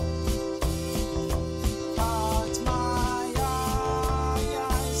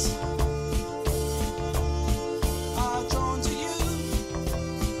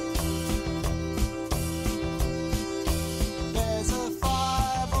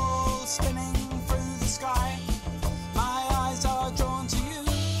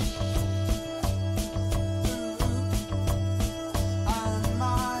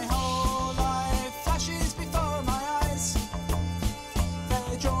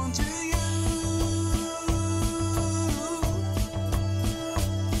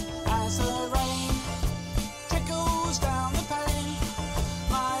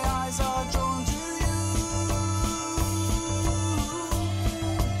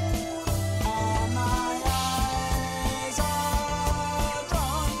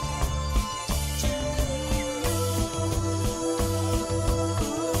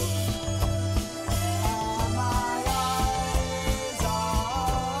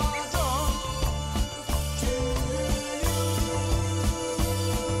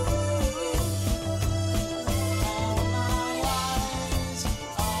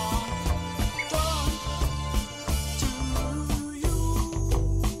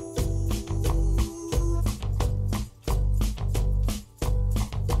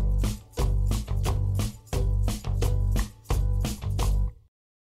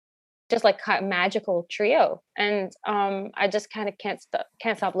 just like kind of magical trio. And I just kind of can't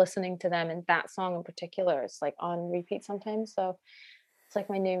stop listening to them, and that song in particular is like on repeat sometimes. So it's like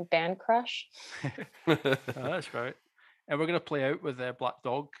my new band crush. Oh, that's right. And we're going to play out with Black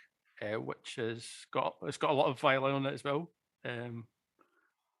Dog, which it's got a lot of violin on it as well.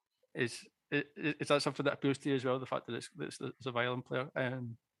 Is that something that appeals to you as well? The fact that it's a violin player.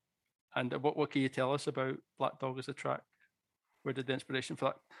 And what can you tell us about Black Dog as a track? Where did the inspiration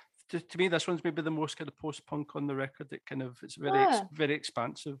for that? To me, this one's maybe the most kind of post-punk on the record. It's very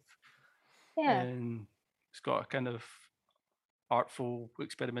expansive. Yeah. And it's got a kind of artful,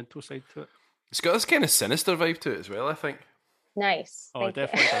 experimental side to it. It's got this kind of sinister vibe to it as well, I think. Nice. Oh, Thank you.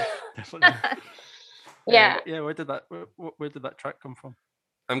 definitely does. Definitely does. Yeah. Yeah. Where did that track come from?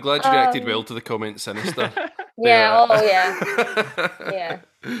 I'm glad you reacted well to the comment sinister. Yeah. Oh, yeah. Yeah.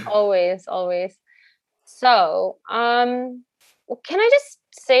 Always. So, can I just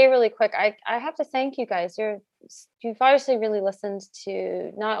say really quick? I have to thank you guys. You've obviously really listened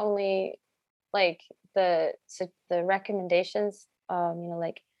to not only like the recommendations,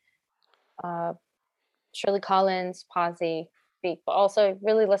 like Shirley Collins, Posy, Beak, but also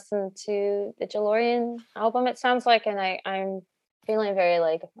really listened to the Jill Lorean album. It sounds like, and I'm feeling very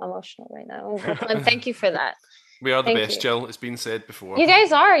like emotional right now. And thank you for that. We are the Thank best, you. Jill. It's been said before. You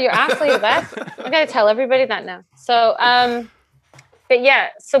guys are. You're absolutely the best. I gotta tell everybody that now. So, but yeah.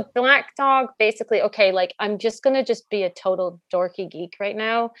 So Black Dog, basically, okay. Like, I'm just gonna be a total dorky geek right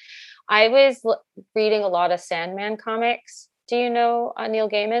now. I was reading a lot of Sandman comics. Do you know Neil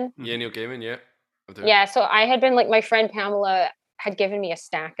Gaiman? Yeah, Neil Gaiman. Yeah. I do. Yeah. So I had been like, my friend Pamela had given me a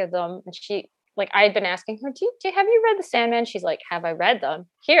stack of them, and I had been asking her, have you read the Sandman? She's like, have I read them?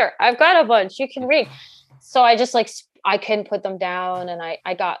 Here, I've got a bunch. You can read. So I just like, I couldn't put them down, and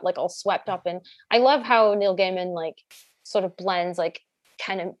I got like all swept up in. I love how Neil Gaiman like sort of blends like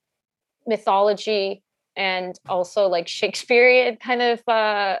kind of mythology and also like Shakespearean kind of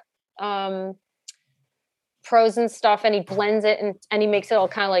prose and stuff, and he blends it and he makes it all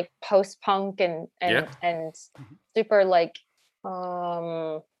kind of like post-punk and super like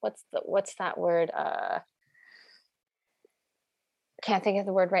what's that word? Can't think of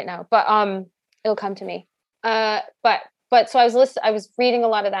the word right now, but it'll come to me. But so I was reading a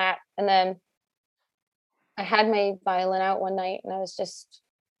lot of that, and then I had my violin out one night, and I was just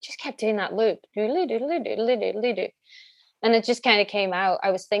kept doing that loop, doodly doodly doodly doodly doo, and it just kind of came out.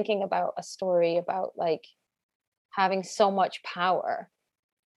 I was thinking about a story about like having so much power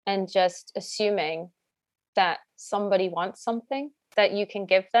and just assuming that somebody wants something that you can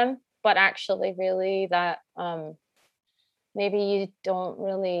give them, but actually really that maybe you don't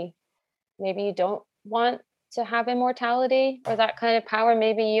want to have immortality or that kind of power.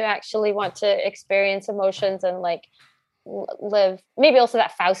 Maybe you actually want to experience emotions and like live, maybe also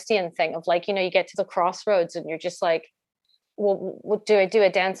that Faustian thing of like, you get to the crossroads and you're just like, well, do I do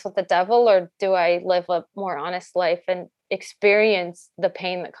a dance with the devil, or do I live a more honest life and experience the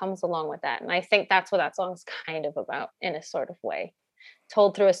pain that comes along with that? And I think that's what that song's kind of about, in a sort of way,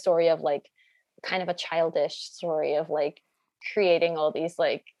 told through a story of like kind of a childish story of like creating all these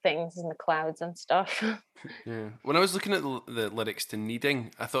like things in the clouds and stuff. Yeah. When I was looking at the lyrics to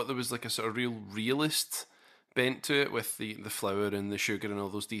Needing, I thought there was like a sort of real realist bent to it with the flour and the sugar and all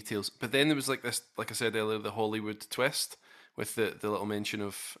those details. But then there was like this, like I said earlier, the Hollywood twist with the little mention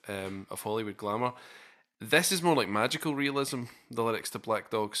of Hollywood glamour. This is more like magical realism, the lyrics to Black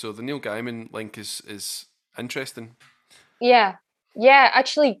Dog. So the Neil Gaiman link is interesting. Yeah,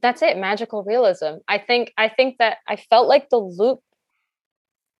 actually that's it, magical realism. I think that I felt like the loop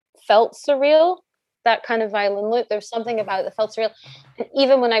felt surreal, that kind of violin loop. There's something about it that felt surreal, and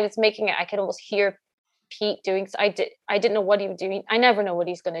even when I was making it, I could almost hear Pete doing. I didn't know what he was doing. I never know what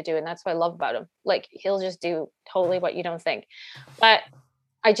he's going to do, and that's what I love about him. Like, he'll just do totally what you don't think. But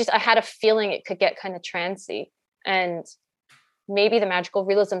I had a feeling it could get kind of trancy, and maybe the magical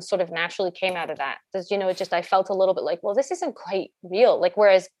realism sort of naturally came out of that. Because I felt a little bit like, well, this isn't quite real. Like,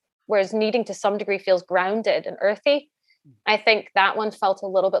 whereas Needing to some degree feels grounded and earthy, I think that one felt a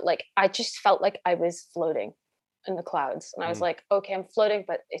little bit like, I just felt like I was floating in the clouds, and I was like, okay, I'm floating,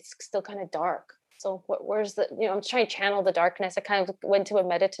 but it's still kind of dark. So where's the, I'm trying to channel the darkness. I kind of went to a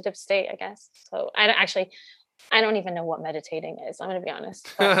meditative state, I guess. So I don't even know what meditating is, I'm going to be honest.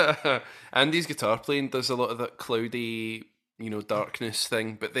 Andy's guitar playing does a lot of that cloudy, darkness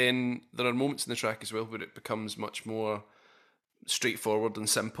thing. But then there are moments in the track as well where it becomes much more straightforward and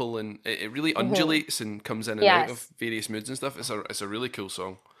simple, and it really undulates and comes in and out of various moods and stuff. It's a really cool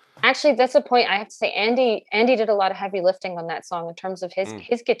song. Actually, that's a point I have to say. Andy did a lot of heavy lifting on that song in terms of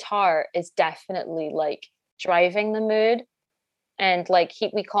his guitar is definitely like driving the mood, and like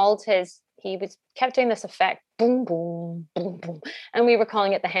we called he was kept doing this effect, boom, boom, boom, boom, and we were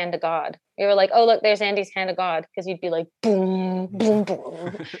calling it the hand of God. We were like, oh look, there's Andy's hand of God, because he'd be like boom, boom,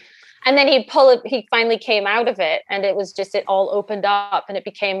 boom, and then he'd pull it. He finally came out of it, and it was just, it all opened up, and it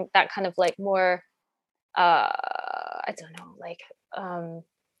became that kind of like more, I don't know, like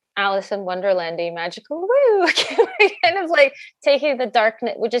Alice in Wonderlandy magical woo, kind of like taking the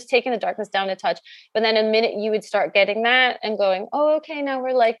darkness, we're just taking the darkness down a touch. But then a minute you would start getting that and going, oh, okay, now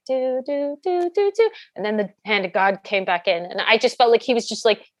we're like do do do do do, and then the hand of God came back in, and I just felt like he was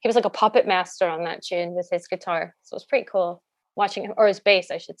like a puppet master on that tune with his guitar. So it was pretty cool watching him, or his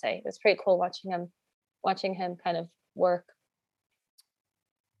bass, I should say. It was pretty cool watching him kind of work.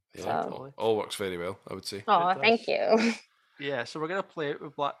 Yeah, So. all works very well, I would say. Oh, thank you. Yeah, so we're gonna play it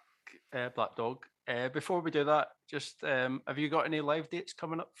with Black Dog. Before we do that, just have you got any live dates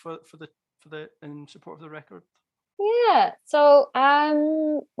coming up for the in support of the record? Yeah, so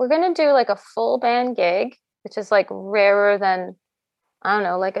we're gonna do like a full band gig, which is like rarer than, I don't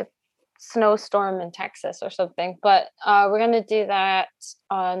know, like a snowstorm in Texas or something. But we're gonna do that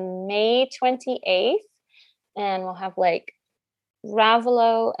on May 28th, and we'll have like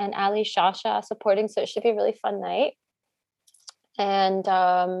Ravelo and Ali Shasha supporting, so it should be a really fun night. And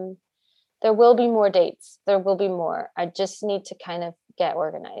there will be more dates. There will be more. I just need to kind of get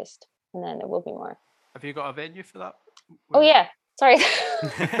organized, and then there will be more. Have you got a venue for that? Oh yeah, sorry.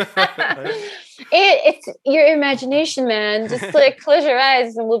 It's your imagination, man. Just like close your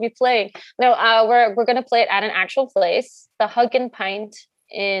eyes and we'll be playing. No, we're gonna play it at an actual place, the Hug and Pint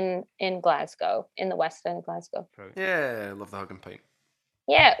in Glasgow, in the West End of Glasgow. Yeah, I love the Hug and Pint.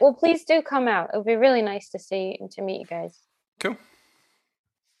 Yeah, well, please do come out. It would be really nice to see and to meet you guys. Cool.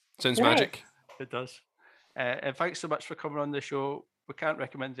 Sounds Nice. magic. It does. And thanks so much for coming on the show. We can't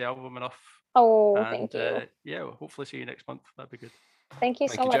recommend the album enough. Oh, And thank you. yeah, we'll hopefully see you next month. That'd be good. Thank you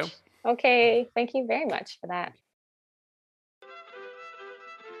Thank so you, much. Jill. Okay, thank you very much for that.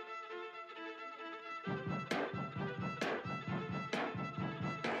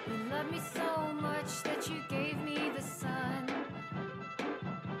 You love me so much that you gave me the sun.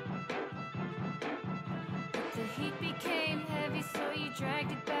 But the heat became heavy, so you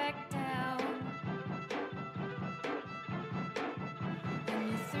dragged it back down. And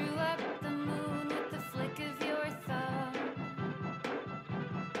you threw up the moon with the flick of your thumb.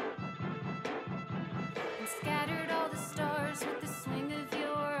 And scattered all the stars with the swing of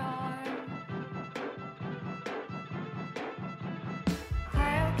your arm.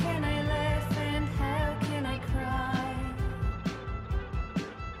 How can I laugh and how can I cry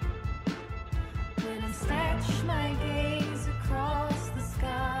when I snatch my gaze across the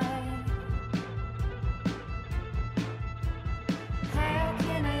sky? How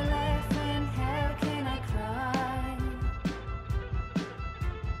can I laugh and how can I cry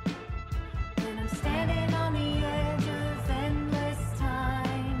when I'm standing on the edge of endless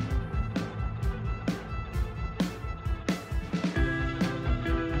time?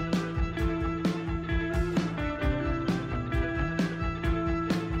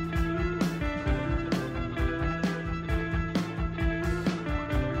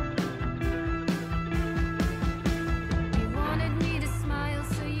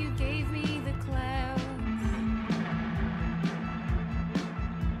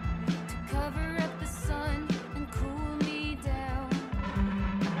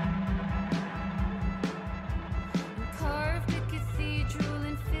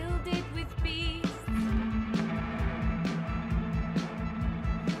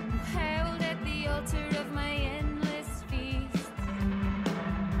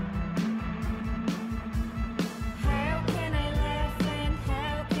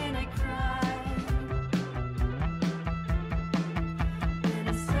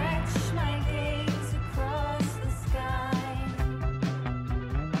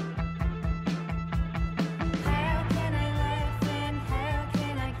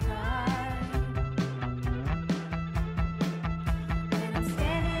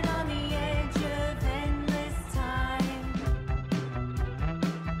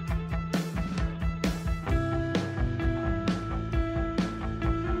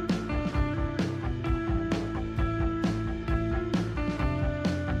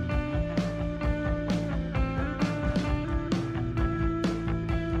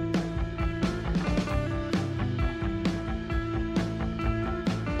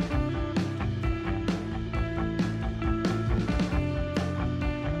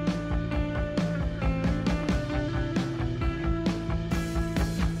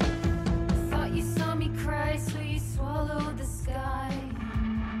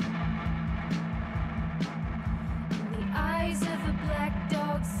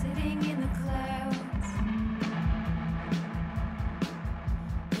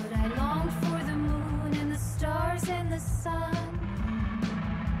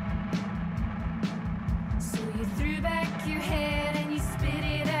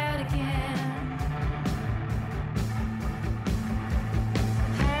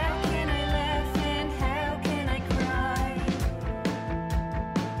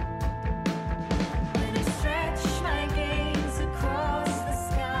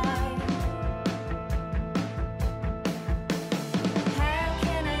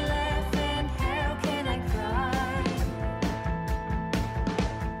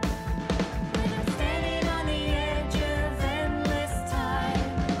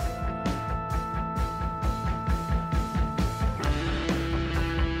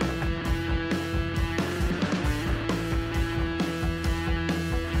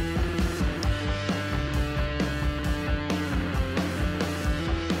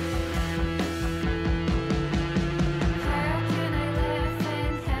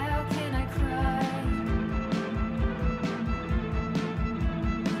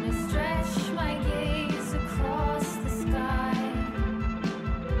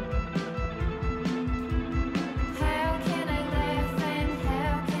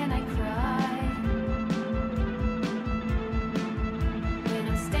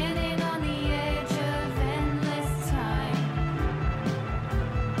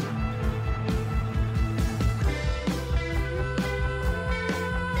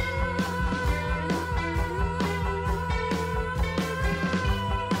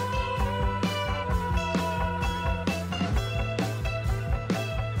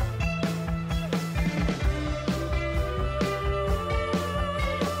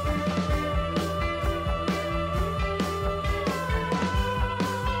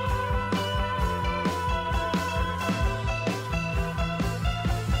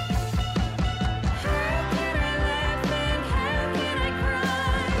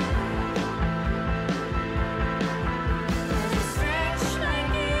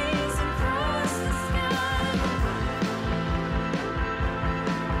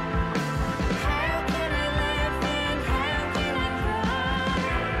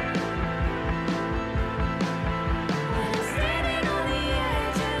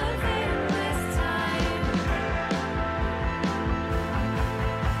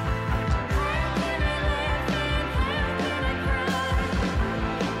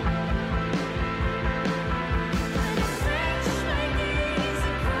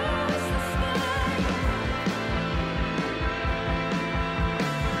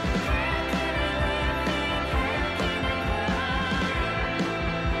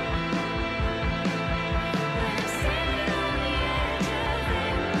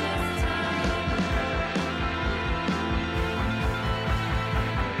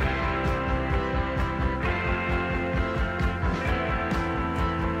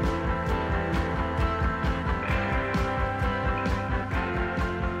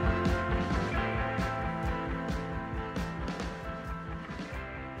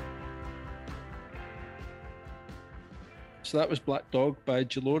 So that was Black Dog by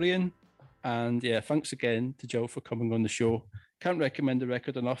Jill Lorean. And yeah, thanks again to Jill for coming on the show. Can't recommend the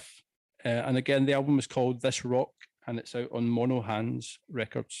record enough. And again, the album is called This Rock, and it's out on Mono Hands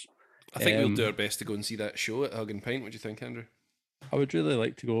Records. I think we'll do our best to go and see that show at Hug and Pint. What do you think, Andrew? I would really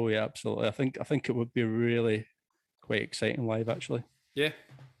like to go. Yeah, absolutely. I think it would be really quite exciting live, actually. Yeah.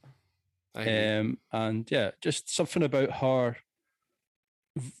 I agree. And yeah, just something about her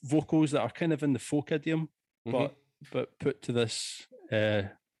vocals that are kind of in the folk idiom, but put to this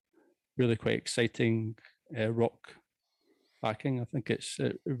really quite exciting rock backing. I think it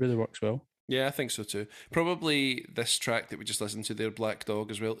really works well. Yeah, I think so too. Probably this track that we just listened to there, Black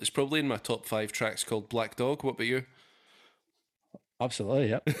Dog, as well, is probably in my top 5 tracks called Black Dog. What about you? Absolutely,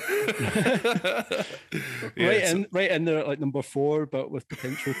 yeah. Yeah, right in there at like number 4, but with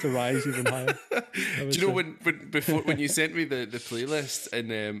potential to rise even higher. Do you know when you sent me the playlist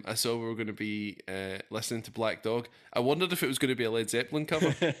and I saw we were going to be listening to Black Dog, I wondered if it was going to be a Led Zeppelin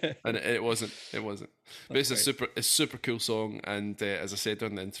cover, and it wasn't. But it's a super cool song, and as I said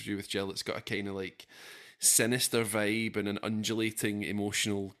on the interview with Jill, it's got a kind of like sinister vibe and an undulating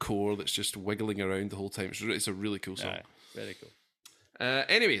emotional core that's just wiggling around the whole time. It's a really cool song. Very cool.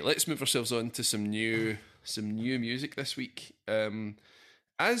 Anyway, let's move ourselves on to some new music this week.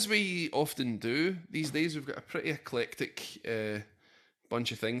 As we often do these days, we've got a pretty eclectic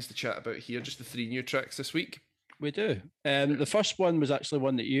bunch of things to chat about here. Just the 3 new tracks this week. We do. The first one was actually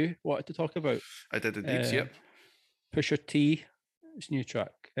one that you wanted to talk about. I did indeed. Yep. Pusha T, his new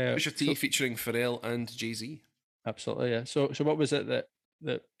track. Pusha T featuring Pharrell and Jay-Z. Absolutely, yeah. So what was it that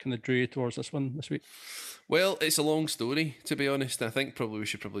kind of drew you towards this one this week? Well, it's a long story, to be honest. I think we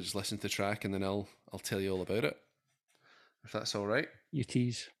should just listen to the track and then I'll tell you all about it, if that's all right. You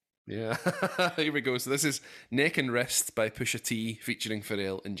tease. Yeah. Here we go. So this is Neck and Wrist by Pusha T featuring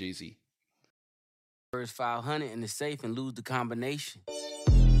Pharrell and Jay-Z. First 500 in the safe and lose the combination.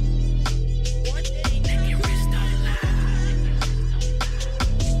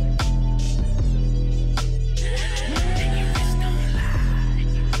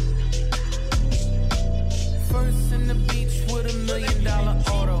 First in the beach with $1 million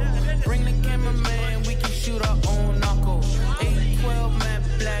auto. Bring the cameraman, we can shoot our own knuckle. 812 matte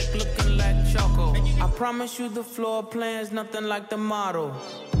black looking like choco. I promise you the floor plan's nothing like the model.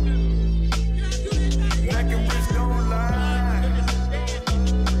 Neck and wrist don't lie.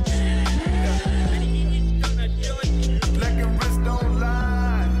 Neck and wrist don't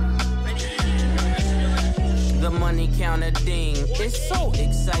lie. The money counter ding, it's so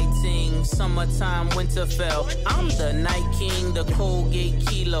exciting. Summertime, Winterfell. I'm the night king, the Colgate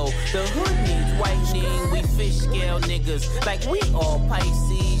kilo. The hood needs whitening. We fish scale niggas like we all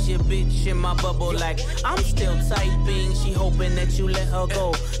Pisces. Your bitch in my bubble like I'm still typing. She hoping that you let her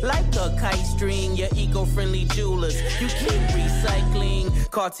go like a kite string. Your eco-friendly jewelers, you keep recycling.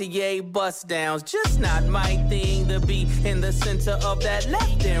 Cartier bust downs, just not my thing. To be in the center of that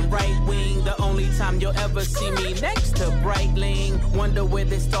left and right wing. The only time you'll ever see me next to Breitling. Wonder where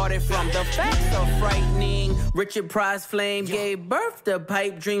this started from. The facts are frightening. Richard Price Flame gave birth to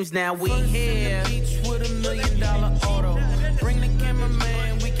pipe dreams. Now we here. Beach with $1 million auto. Bring the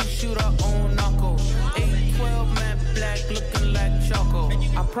cameraman, we can shoot our own knuckle. 812 matte black looking like choco.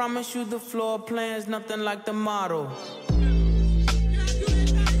 I promise you the floor plan's nothing like the model.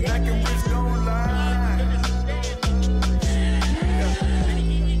 Neck and wrist don't lie.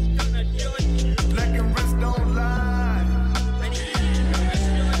 Neck and wrist don't lie.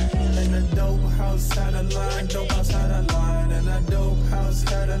 And a dope house had a line, dope house had a line, and a dope house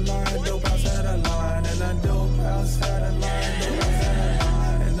had a line, dope house had a line, and a dope house had a line, dope house had a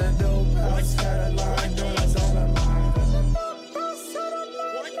line, and a dope house had a line, dope house had a line.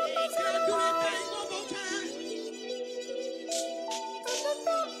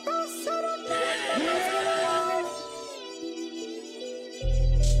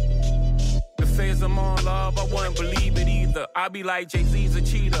 I'm on love, I wouldn't believe it either. I be like Jay-Z's a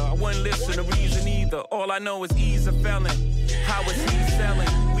cheater, I wouldn't listen to reason either. All I know is he's a felon. How is he selling?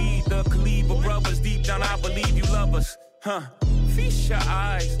 We the Khalifa brothers, deep down I believe you love us. Feast your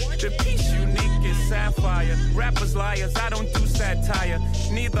eyes, the piece unique is sapphire. Rappers liars, I don't do satire.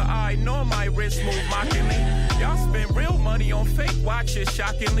 Neither I nor my wrist move mockingly. Y'all spend real money on fake watches,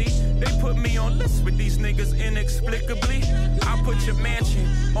 shockingly. They put me on lists with these niggas inexplicably. I put your mansion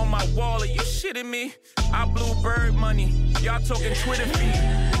on my wall, are you shitting me? I blew bird money, y'all talking Twitter feed.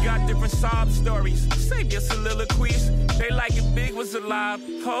 We got different sob stories, save your soliloquies. They like if Big was alive,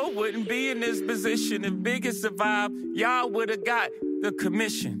 Ho wouldn't be in this position. If Big had survived, y'all would've got the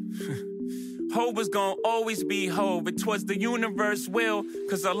commission. Hov was gonna always be Hov. It was the universe will,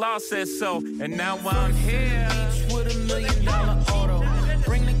 cause Allah said so. And now I'm here. Each with $1 million auto.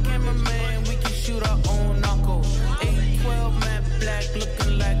 Bring the cameraman, we can shoot our own knuckle. 812 matte black,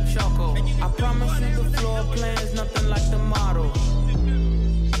 looking like Choco. I promise you the floor plan's nothing like the model.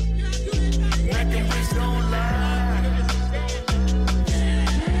 Making bitch don't lie.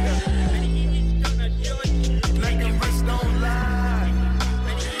 Making bitch don't lie.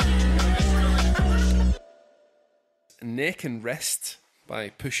 Neck and Wrist by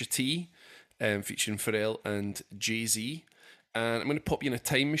Pusha T, featuring Pharrell and Jay-Z. And I'm going to pop you in a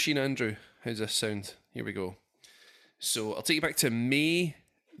time machine, Andrew. How's this sound? Here we go. So I'll take you back to May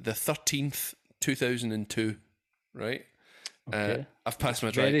the 13th, 2002, right? Okay. I've passed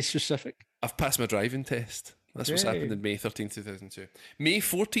my Very specific. I've passed my driving test. That's what's happened in May 13th, 2002. May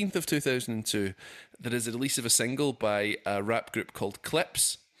 14th of 2002, there is a release of a single by a rap group called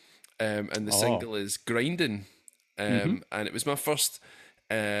Clips, and the single is Grindin'. And it was my first,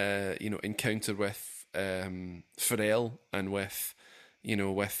 encounter with Pharrell and with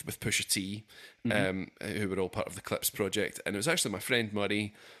Pusha T, who were all part of the Clips project. And it was actually my friend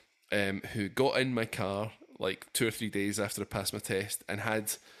Murray, who got in my car like 2 or 3 days after I passed my test and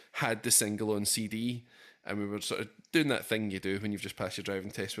had the single on CD. And we were sort of doing that thing you do when you've just passed your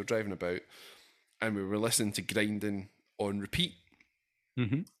driving test. We were driving about and we were listening to Grindin' on repeat.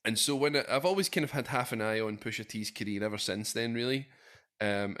 And so I've always kind of had half an eye on Pusha T's career ever since then, really.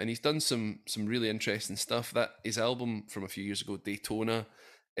 And he's done some really interesting stuff. That his album from a few years ago, Daytona,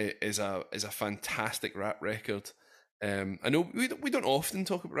 is a fantastic rap record. I know we don't often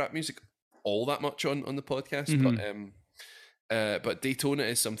talk about rap music all that much on the podcast, but Daytona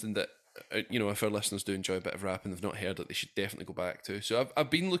is something that if our listeners do enjoy a bit of rap and they've not heard it, they should definitely go back to. So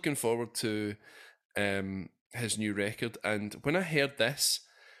I've been looking forward to his new record, and when I heard this,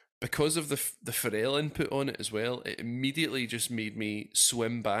 because of the Pharrell input on it as well, it immediately just made me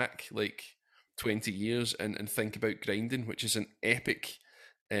swim back like 20 years and think about Grindin', which is an epic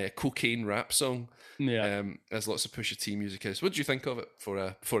cocaine rap song. Yeah, as lots of Pusha T music is. What do you think of it before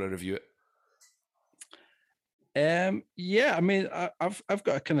I review it? Yeah, I mean, I've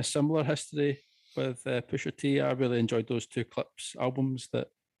got a kind of similar history with Pusha T. I really enjoyed those two Clips albums that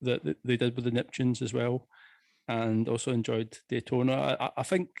they did with the Neptunes as well, and also enjoyed Daytona. I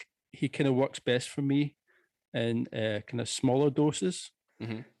think he kind of works best for me in kind of smaller doses.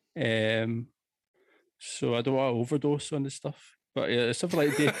 So I don't want to overdose on this stuff. But yeah, something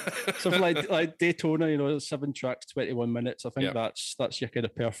like Daytona, 7 tracks, 21 minutes. I think that's your kind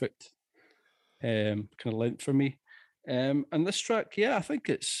of perfect kind of length for me. And this track, I think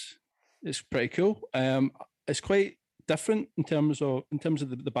it's pretty cool. It's quite different in terms of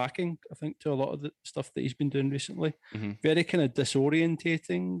the backing, I think, to a lot of the stuff that he's been doing recently. Very kind of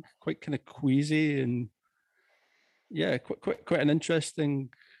disorientating, quite kind of queasy, and quite an interesting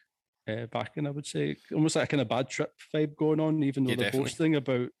backing, I would say. Almost like a kind of Bad Trip vibe going on, even though they're boasting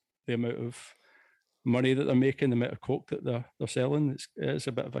about the amount of money that they're making, the amount of coke that they're selling. It's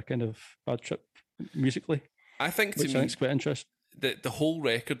a bit of a kind of Bad Trip musically. I think it's quite interesting. The whole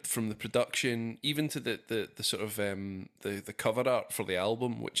record, from the production even to the sort of the cover art for the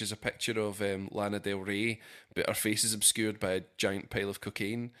album, which is a picture of Lana Del Rey, but her face is obscured by a giant pile of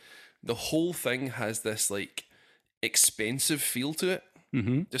cocaine. The whole thing has this like expensive feel to it.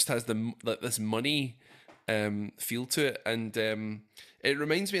 Just has this money feel to it, and it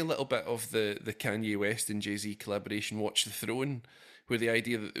reminds me a little bit of the Kanye West and Jay-Z collaboration, Watch the Throne, where the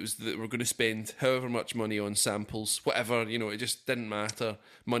idea that it was that we're going to spend however much money on samples, whatever, it just didn't matter.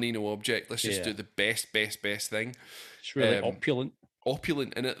 Money, no object. Let's just do the best thing. It's really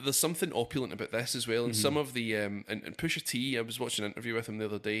opulent. And there's something opulent about this as well. And some of the and Pusha T, I was watching an interview with him the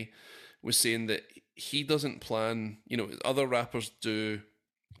other day, was saying that he doesn't plan. Other rappers do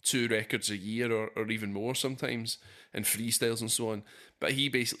 2 records a year or even more sometimes, and freestyles and so on. But he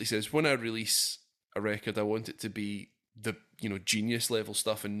basically says, when I release a record, I want it to be the genius level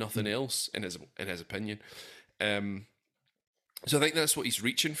stuff and nothing else, in his opinion. So I think that's what he's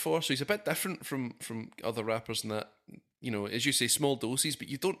reaching for. So he's a bit different from other rappers in that, as you say, small doses, but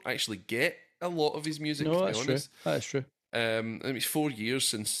you don't actually get a lot of his music. No, to that's be honest. True. That is true. I mean, it's 4 years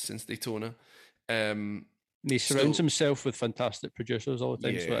since Daytona. He surrounds himself with fantastic producers all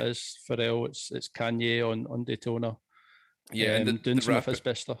the time. So it is Pharrell, it's Kanye on Daytona. Yeah, and doing some of his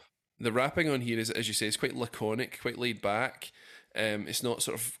best stuff. The rapping on here is, as you say, it's quite laconic, quite laid back. It's not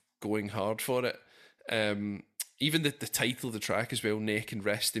sort of going hard for it. Even the title of the track as well, Neck and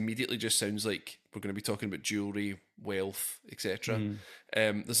Wrist, immediately just sounds like we're going to be talking about jewellery, wealth, etc.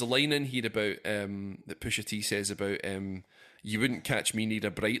 There's a line in here about that Pusha T says about you wouldn't catch me near a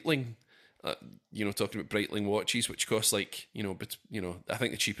Breitling. talking about Breitling watches, which cost like, but I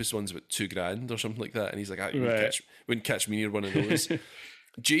think the cheapest one's about $2,000 or something like that. And he's like, you wouldn't catch me near one of those.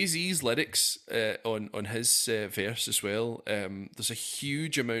 Jay-Z's lyrics on his verse as well. There's a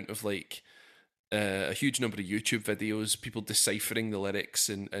huge amount of like a huge number of YouTube videos, people deciphering the lyrics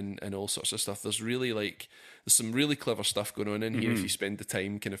and all sorts of stuff. There's some really clever stuff going on in here if you spend the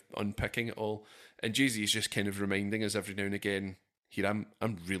time kind of unpicking it all. And Jay-Z is just kind of reminding us every now and again, here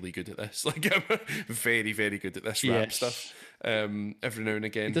I'm really good at this. Like I'm very, very good at this rap stuff. Every now and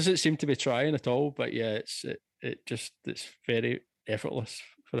again, it doesn't seem to be trying at all. But yeah, it's very effortless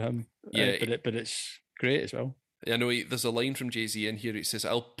for him. Yeah, but it's great as well. I know there's a line from Jay-Z in here. It says,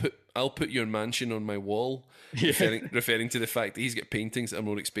 "I'll put your mansion on my wall," referring to the fact that he's got paintings that are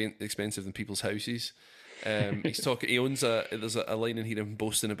more expensive than people's houses. He's talking. He owns there's a line in here him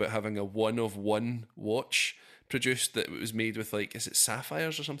boasting about having a 1-of-1 watch produced that was made with like, is it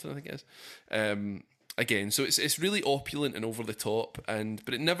sapphires or something? I think it is. Again, so it's really opulent and over the top,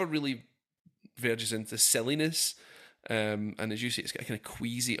 but it never really verges into silliness. And as you say, it's got a kind of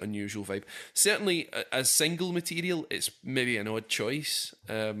queasy, unusual vibe. Certainly, as single material, it's maybe an odd choice.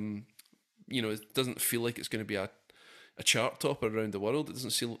 It doesn't feel like it's going to be a chart topper around the world. It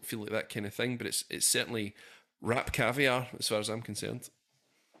doesn't feel like that kind of thing, but it's certainly rap caviar as far as I'm concerned.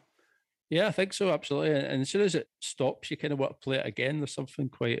 Yeah, I think so, absolutely. And as soon as it stops, you kind of want to play it again. There's something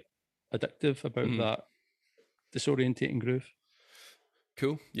quite addictive about that disorientating groove.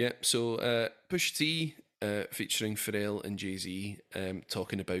 Cool. Yeah. So Pusha T featuring Pharrell and Jay-Z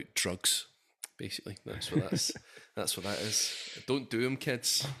talking about drugs. Basically, that's what that is. Don't do them,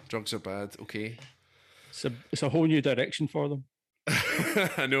 kids. Drugs are bad. Okay. It's a whole new direction for them.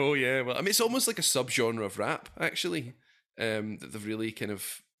 I know. Yeah. Well, I mean, it's almost like a subgenre of rap, actually, that they've really kind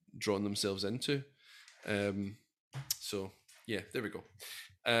of drawn themselves into. So yeah, there we go.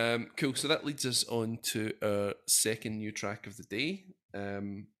 Cool. So that leads us on to our second new track of the day.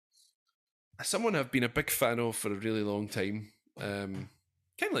 Someone I've been a big fan of for a really long time. Kind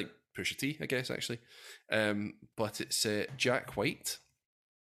of like Pusha T, I guess, actually. But it's Jack White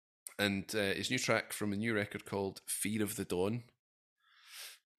and his new track from a new record called Fear of the Dawn.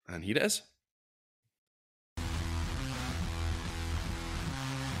 And here it is.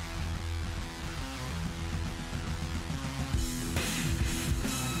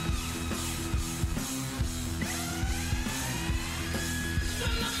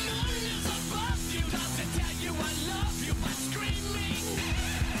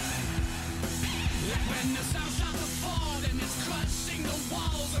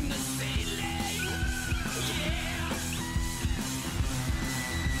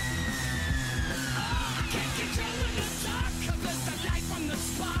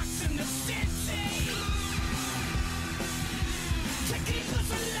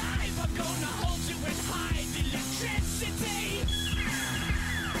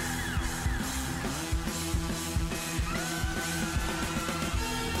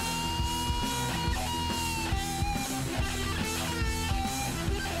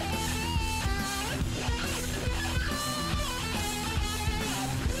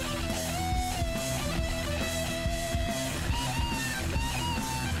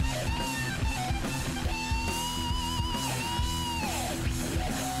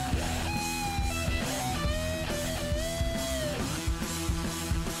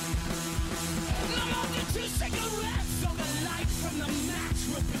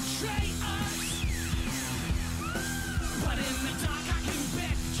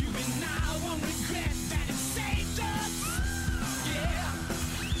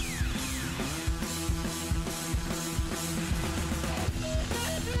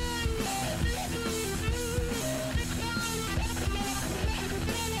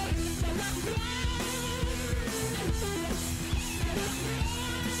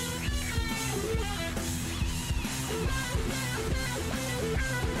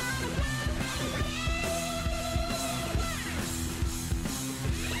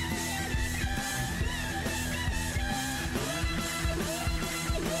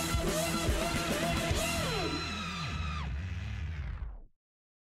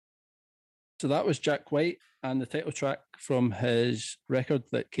 So that was Jack White and the title track from his record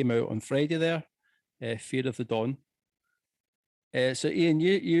that came out on Friday there, Fear of the Dawn. So Ian,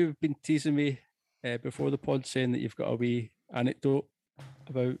 you've been teasing me before the pod saying that you've got a wee anecdote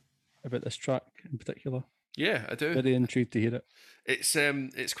about this track in particular. Yeah, I do. Very intrigued to hear it.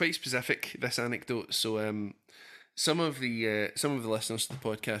 It's quite specific, this anecdote. So some of the listeners to the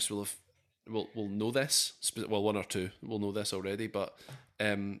podcast will know this. Well, one or two will know this already, but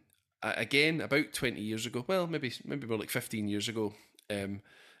again, about 20 years ago, well, maybe more like 15 years ago,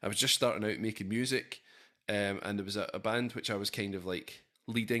 I was just starting out making music, and there was a band which I was kind of like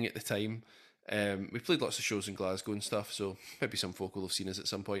leading at the time. We played lots of shows in Glasgow and stuff, so maybe some folk will have seen us at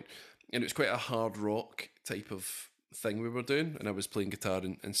some point. And it was quite a hard rock type of thing we were doing, and I was playing guitar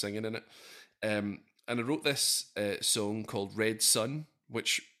and singing in it. And I wrote this song called Red Sun,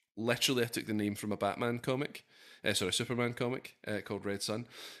 which literally I took the name from a Batman comic, Superman comic called Red Sun.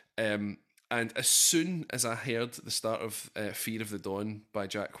 And as soon as I heard the start of Fear of the Dawn by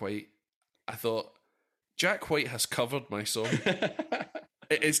Jack White, I thought, Jack White has covered my song.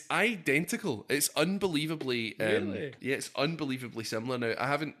 It is identical. It's unbelievably, Really? yeah, it's unbelievably similar. Now, I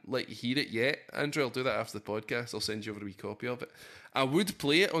haven't let you hear it yet, Andrew. I'll do that after the podcast. I'll send you over a wee copy of it. I would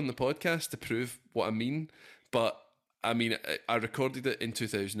play it on the podcast to prove what I mean, but I mean, I recorded it in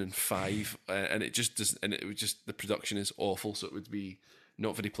 2005, and it just does, and it was just, the production is awful, so it would be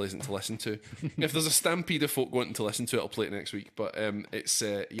not very pleasant to listen to. If there's a stampede of folk wanting to listen to it, I'll play it next week. But it's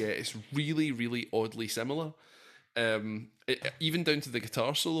it's really, really oddly similar. Even down to the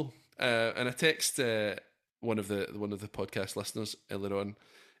guitar solo, and I text one of the podcast listeners earlier on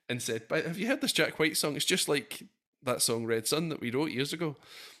and said, "Have you heard this Jack White song? It's just like that song Red Sun that we wrote years ago."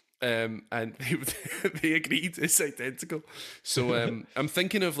 And they agreed, it's identical. So I'm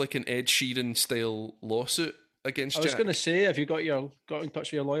thinking of like an Ed Sheeran style lawsuit against I was Jack. going to say, have you got in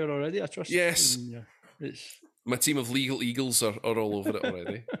touch with your lawyer already? I trust. Yes. It's My team of legal eagles are all over it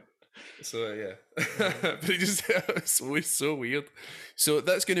already. So yeah, but it just it's so weird. So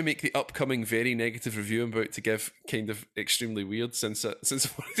that's going to make the upcoming very negative review I'm about to give kind of extremely weird, since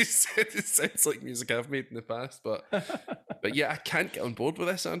I've already said it sounds like music I've made in the past. But yeah, I can't get on board with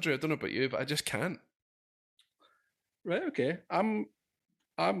this, Andrew. I don't know about you, but I just can't. right. Okay,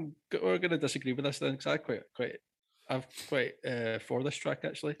 we're going to disagree with this then, because I'm quite for this track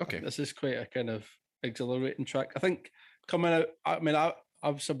actually. Okay. This is quite a kind of exhilarating track. I think coming out. I mean,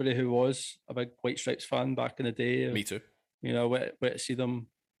 I'm somebody who was a big White Stripes fan back in the day. Me too. You know, went to see them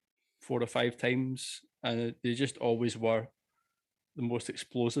 4 or 5 times, and they just always were the most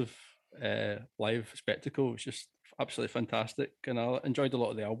explosive live spectacle. It was just absolutely fantastic, and I enjoyed a lot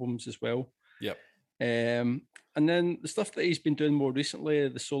of the albums as well. Yep. And then the stuff that he's been doing more recently,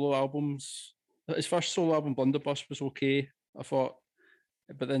 the solo albums. His first solo album, Blunderbuss, was okay, I thought.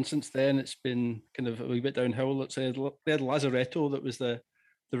 But then since then, it's been kind of a wee bit downhill. Let's say they had Lazaretto, that was the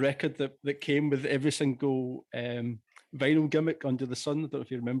record that came with every single vinyl gimmick under the sun. I don't know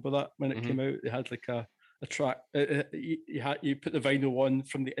if you remember that when it came out. They had like a track. You put the vinyl on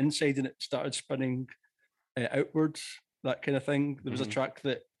from the inside and it started spinning outwards, that kind of thing. There was a track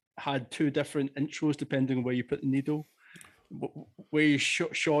that had 2 different intros depending on where you put the needle. Where you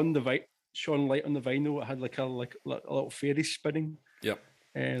shone light on the vinyl, it had like a little fairy spinning. Yep.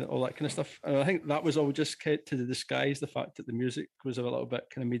 And all that kind of stuff. And I think that was all just to disguise the fact that the music was a little bit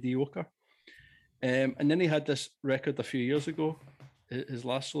kind of mediocre. And then he had this record a few years ago, his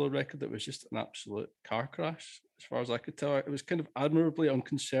last solo record, that was just an absolute car crash, as far as I could tell. It was kind of admirably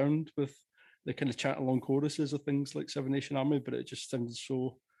unconcerned with the kind of chant along choruses of things like Seven Nation Army, but it just sounded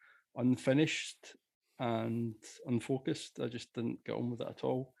so unfinished and unfocused. I just didn't get on with it at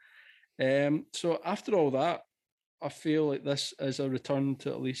all. So after all that, I feel like this is a return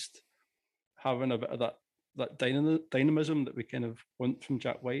to at least having a bit of that dynamism that we kind of want from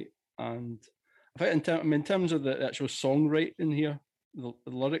Jack White. And I think in terms of the actual songwriting here, the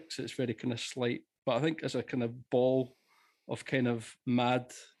lyrics, it's very kind of slight, but I think as a kind of ball of kind of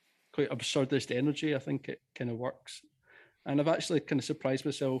mad, quite absurdist energy, I think it kind of works. And I've actually kind of surprised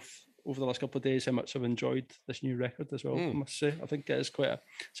myself over the last couple of days how much I've enjoyed this new record as well, I must say. I think it is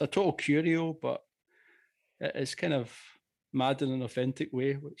it's a total curio, but it's kind of mad in an authentic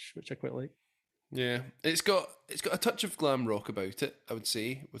way, which I quite like. Yeah, it's got a touch of glam rock about it, I would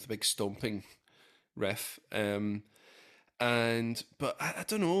say, with a big stomping riff. But I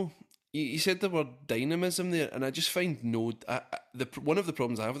don't know. You said the word dynamism there, and I just find one of the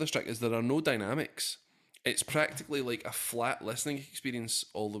problems I have with this track is there are no dynamics. It's practically like a flat listening experience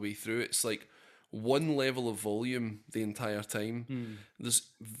all the way through. It's like one level of volume the entire time. There's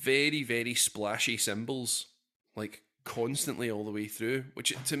very, very splashy cymbals, like constantly all the way through,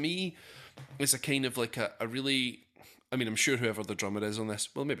 which to me is a kind of like a really, I mean, I'm sure whoever the drummer is on this,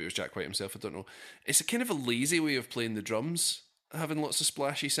 well, maybe it was Jack White himself, I don't know. It's a kind of a lazy way of playing the drums, having lots of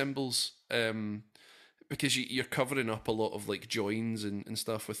splashy cymbals, because you're covering up a lot of like joins and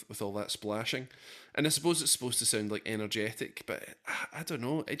stuff with all that splashing. And I suppose it's supposed to sound like energetic, but I don't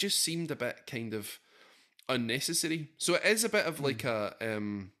know. It just seemed a bit kind of unnecessary. So it is a bit of like a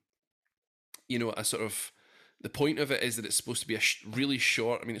sort of, the point of it is that it's supposed to be a really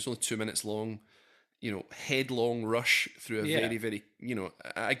short, I mean, it's only 2 minutes long. headlong rush through a very, very,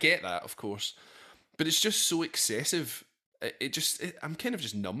 I get that, of course, but it's just so excessive. I'm kind of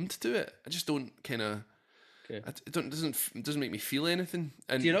just numbed to it. I just don't kind of. Okay. It doesn't make me feel anything.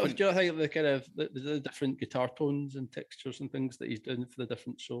 And do you know think the kind of the different guitar tones and textures and things that he's doing for the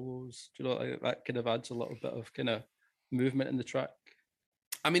different solos? Do you know like that kind of adds a little bit of kind of movement in the track?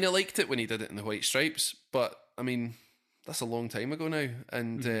 I mean, I liked it when he did it in the White Stripes, but I mean, that's a long time ago now,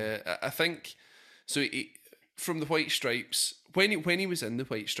 and I think so. From the White Stripes, when he was in the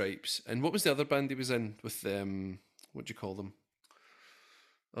White Stripes, and what was the other band he was in with what do you call them?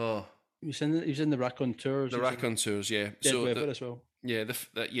 Oh, he was in the Raconteurs. The Raconteurs, yeah. Dead Weather as well. Yeah,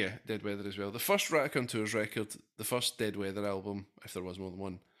 Dead Weather as well. The first Raconteurs record, the first Dead Weather album, if there was more than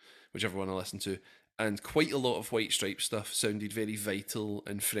one, whichever one I listened to, and quite a lot of White Stripes stuff sounded very vital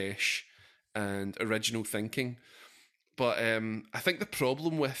and fresh and original thinking. But I think the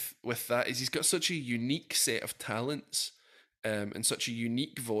problem with that is he's got such a unique set of talents and such a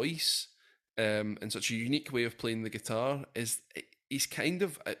unique voice and such a unique way of playing the guitar, is he's kind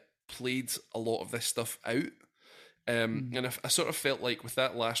of played a lot of this stuff out. And I sort of felt like with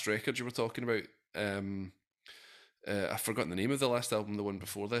that last record you were talking about, I've forgotten the name of the last album, the one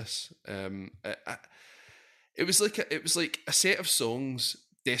before this. It was like a set of songs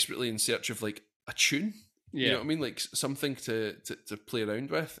desperately in search of like a tune. Yeah. You know what I mean? Like something to play around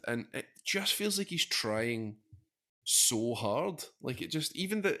with, and it just feels like he's trying so hard. Like it just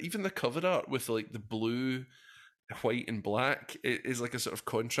even the cover art with like the blue, white, and black is like a sort of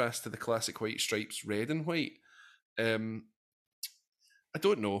contrast to the classic White Stripes red and white. I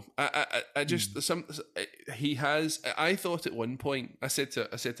don't know. I just he has. I thought at one point I said to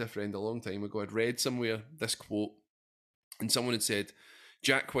a friend a long time ago, I'd read somewhere this quote, and someone had said,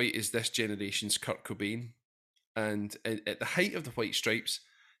 Jack White is this generation's Kurt Cobain. And at the height of the White Stripes,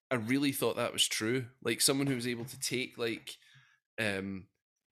 I really thought that was true. Like someone who was able to take like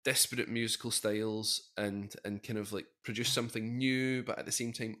disparate musical styles and kind of like produce something new, but at the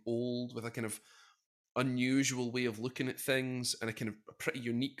same time old, with a kind of unusual way of looking at things and a kind of a pretty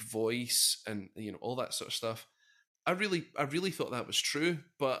unique voice and all that sort of stuff. I really thought that was true,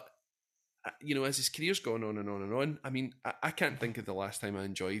 but as his career's gone on and on and on, I mean, I can't think of the last time I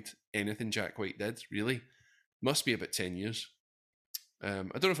enjoyed anything Jack White did, really. Must be about 10 years. I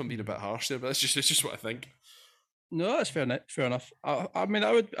don't know if I'm being a bit harsh there, but it's just what I think. No, that's fair enough. I mean,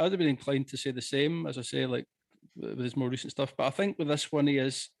 I'd have been inclined to say the same, as I say, like with his more recent stuff. But I think with this one,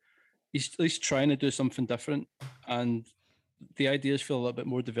 he's at least trying to do something different, and the ideas feel a little bit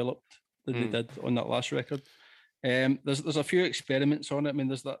more developed than they did on that last record. There's a few experiments on it. I mean,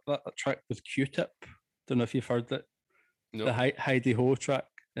 there's that track with Q-Tip. Don't know if you've heard that. No. The Heidi Ho track,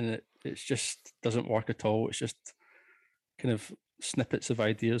 and it just doesn't work at all. It's just kind of snippets of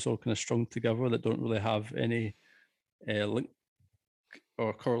ideas all kind of strung together that don't really have any link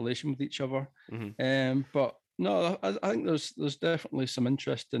or correlation with each other. But no, I think there's definitely some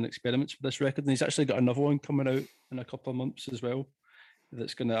interesting experiments for this record, and he's actually got another one coming out in a couple of months as well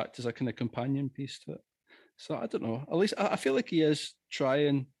that's going to act as a kind of companion piece to it. So I don't know. At least I feel like he is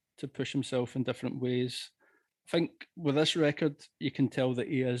trying to push himself in different ways. I think with this record, you can tell that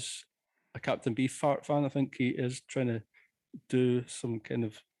he is a Captain Beef fan. I think he is trying to do some kind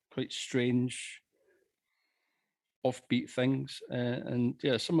of quite strange, offbeat things. And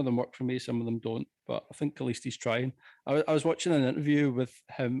yeah, some of them work for me, some of them don't. But I think at least he's trying. I was watching an interview with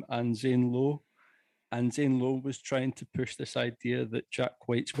him and Zane Lowe, and Zane Lowe was trying to push this idea that Jack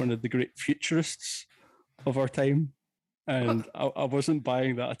White's one of the great futurists of our time. And I wasn't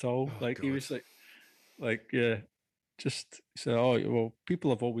buying that at all. Like, God. He was like, yeah, just say, oh, well, people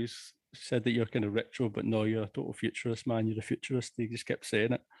have always said that you're kind of retro, but no, you're a total futurist, man. You're a futurist. He just kept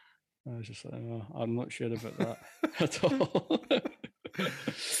saying it. I was just like, oh, I'm not sure about that at all.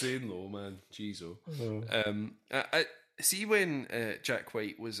 Saying low, man. Jeez, I see when Jack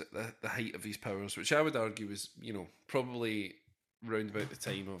White was at the height of his powers, which I would argue was, probably round about the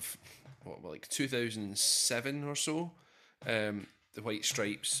time of like 2007 or so. The White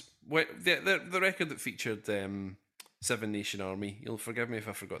Stripes, the record that featured Seven Nation Army. You'll forgive me if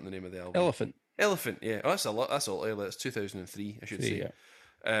I've forgotten the name of the album. Elephant, yeah. Oh, that's a lot. That's all early. That's 2003, I should say.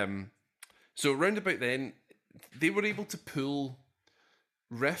 Yeah. So round about then, they were able to pull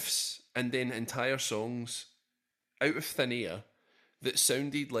riffs and then entire songs out of thin air that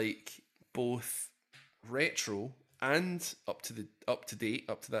sounded like both retro and up to date,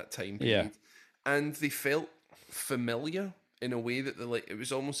 up to that time period. Yeah. And they felt familiar in a way that it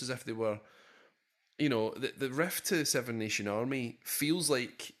was almost as if they were, the riff to Seven Nation Army feels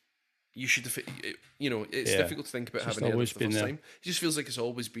like you should have, it's difficult to think about having heard it for the first time. It just feels like it's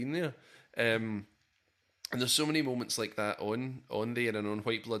always been there. And there's so many moments like that on there and on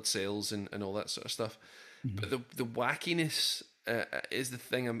White Blood Cells and all that sort of stuff. But the wackiness is the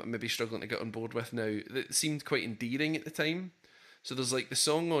thing I'm maybe struggling to get on board with now. It seemed quite endearing at the time. So there's like the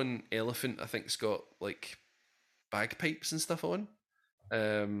song on Elephant, I think's got like bagpipes and stuff on.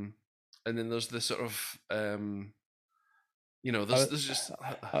 And then there's the sort of there's just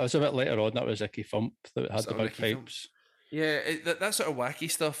I was a bit later on. That was Icky Thump that had the bagpipes. Yeah, that sort of wacky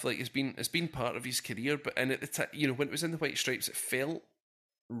stuff like it's been part of his career, but and at the time, when it was in the White Stripes, it felt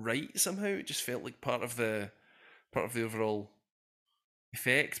right somehow. It just felt like part of the overall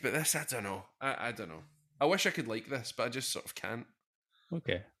effect. But this, I don't know. I don't know. I wish I could like this, but I just sort of can't.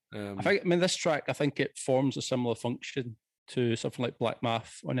 Okay. I mean, this track, I think it forms a similar function to something like Black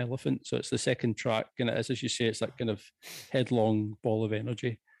Math on Elephant. So it's the second track, and it is, as you say, it's that kind of headlong ball of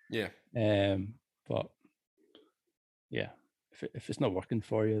energy. Yeah. But yeah, if it's not working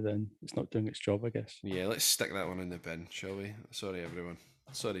for you, then it's not doing its job, I guess. Yeah, let's stick that one in the bin, shall we? Sorry, everyone.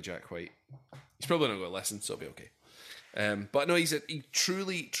 Sorry, Jack White. He's probably not going to listen, so it'll be okay. But no, he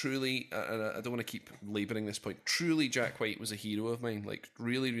truly, and I don't want to keep labouring this point, truly Jack White was a hero of mine, like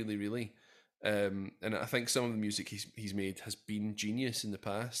really, really, really. And I think some of the music he's made has been genius in the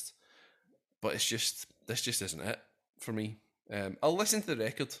past, but this just isn't it for me. I'll listen to the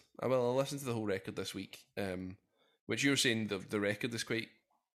record. I'll listen to the whole record this week. Which you're saying the record is quite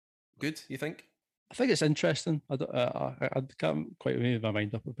good, you think? I think it's interesting. I can't quite make my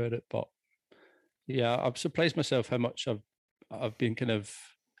mind up about it, but yeah, I'm surprised myself how much I've been kind of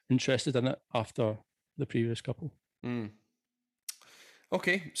interested in it after the previous couple.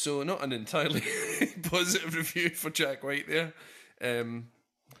 Okay, so not an entirely positive review for Jack White there.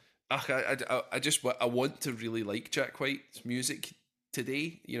 I want to really like Jack White's music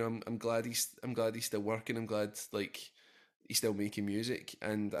today. I'm glad he's still working. I'm glad like he's still making music,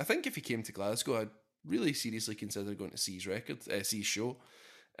 and I think if he came to Glasgow, I'd really seriously consider going to see his show.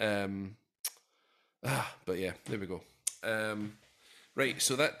 But yeah, there we go. Right,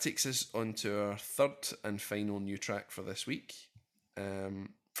 so that takes us on to our third and final new track for this week,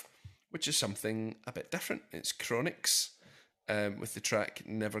 which is something a bit different. It's Chronixx with the track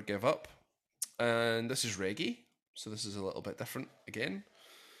Never Give Up, and this is reggae. So this is a little bit different again.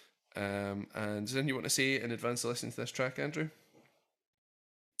 And does anyone want to say in advance of listening to this track, Andrew?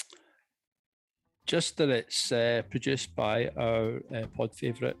 Just that it's produced by our pod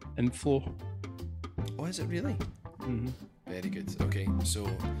favourite Inflow. Oh, is it really? Mm-hmm. Very good. Okay, so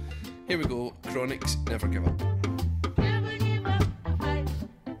here we go. Chronixx, Never Give Up. Never give up the fight.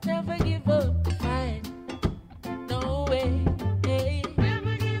 Never give up the fight. No way. Hey.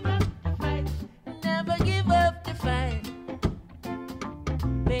 Never give up the fight. Never give up the fight.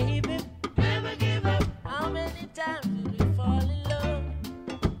 Baby, never give up. How many times did we fall in love?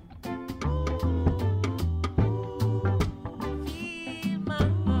 Feel my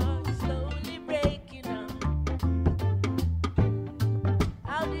heart slowly breaking up.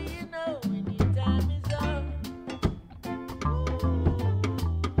 How do you know when your time is up?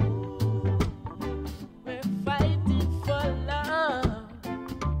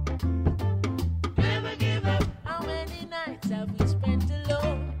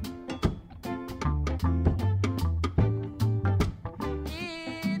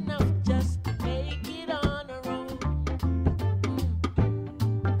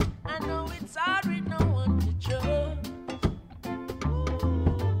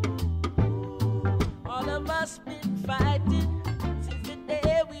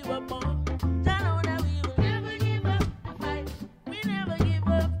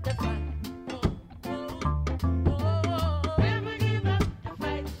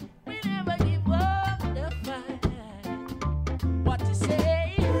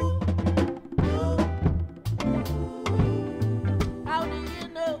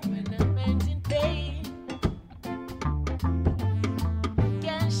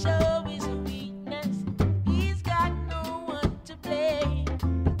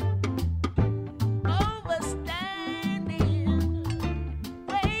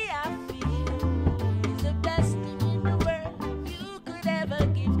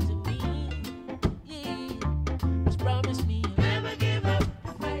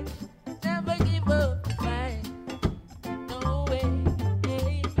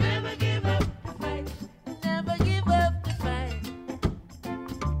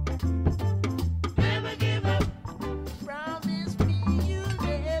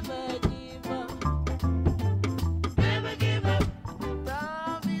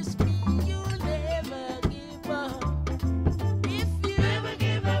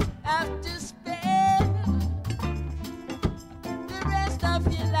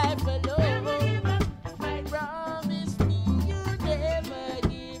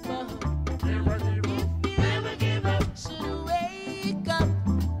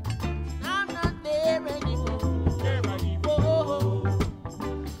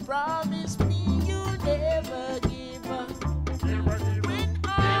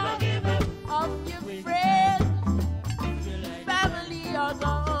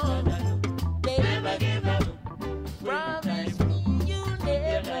 Never give up. Promise me you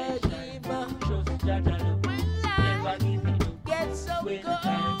never give up. When life gets so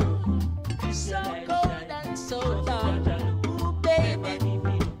cold and so dark, ooh baby,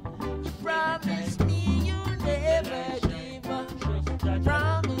 you promise me you never give up.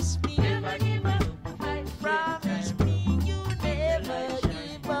 Promise me never give up. Promise me you never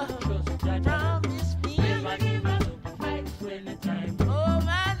give up. Promise me never give up. Oh,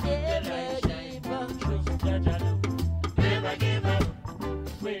 I never give up. Never give up.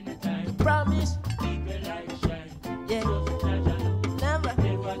 Promise. Yeah.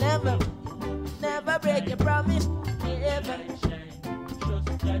 Never break your promise. Never.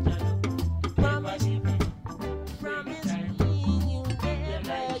 Promise. Promise me you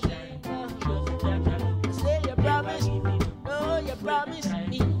never give up. Say you promise. Oh, you promise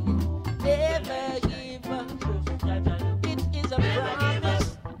me never give up. It is a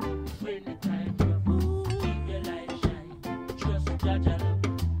promise.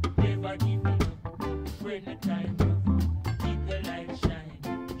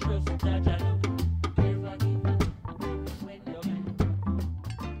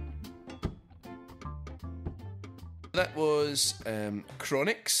 That was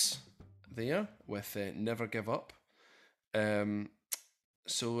Chronixx there with Never Give Up. Yeah,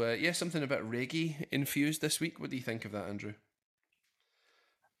 something about reggae infused this week. What do you think of that, Andrew?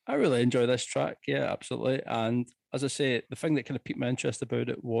 I really enjoy this track. Yeah, absolutely. And as I say, the thing that kind of piqued my interest about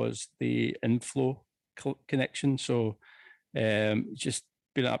it was the inflow connection. So just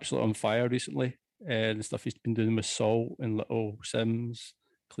been absolutely on fire recently. The stuff he's been doing with Saul and Little Sims,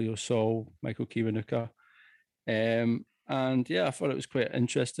 Cleo Saul, Michael Kiwanuka. And yeah, I thought it was quite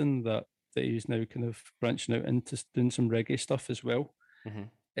interesting that he's now kind of branching out into doing some reggae stuff as well.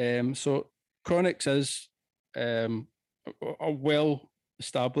 So Chronixx is a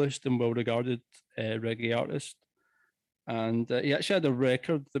well-established and well-regarded reggae artist. And he actually had a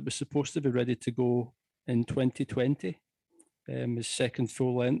record that was supposed to be ready to go in 2020, his second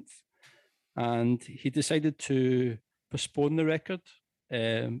full length. And he decided to postpone the record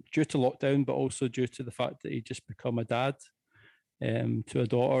due to lockdown, but also due to the fact that he'd just become a dad to a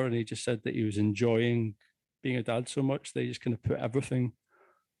daughter. And he just said that he was enjoying being a dad so much that he just kind of put everything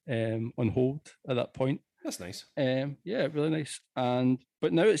on hold at that point. That's nice. Yeah, really nice.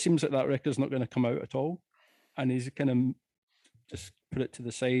 But now it seems like that record's not going to come out at all. And he's kind of just put it to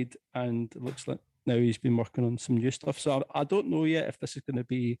the side, and it looks like now he's been working on some new stuff. So I don't know yet if this is going to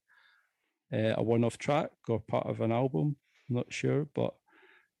be a one-off track or part of an album. I'm not sure, but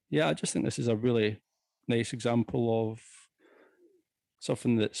yeah, I just think this is a really nice example of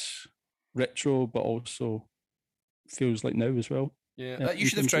something that's retro, but also feels like now as well. Yeah, you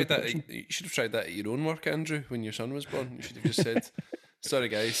should have tried that. You should have tried that at your own work, Andrew, when your son was born. You should have just said, "Sorry,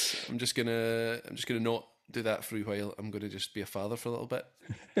 guys, I'm just gonna not do that for a while. I'm gonna just be a father for a little bit.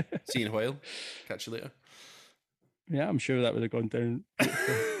 See you in a while. Catch you later." Yeah, I'm sure that would have gone down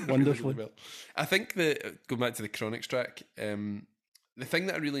wonderfully. Really well. I think that going back to the Chronixx track, the thing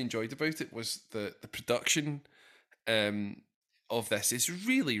that I really enjoyed about it was the production of this is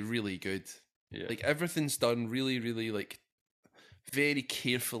really, really good. Yeah. Like everything's done really, really like very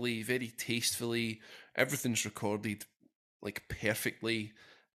carefully, very tastefully. Everything's recorded like perfectly.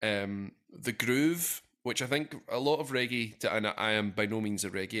 The groove, which I think a lot of reggae, and I am by no means a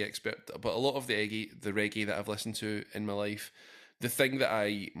reggae expert, but a lot of the reggae that I've listened to in my life, the thing that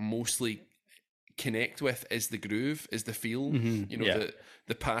I mostly connect with is the groove, is the feel,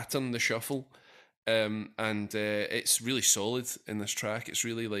 the pattern, the shuffle, and it's really solid in this track. It's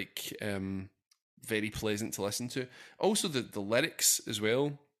really like very pleasant to listen to. Also, the lyrics as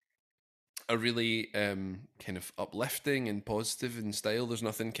well are really kind of uplifting and positive in style. There's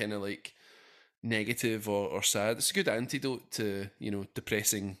nothing kind of like negative or sad. It's a good antidote to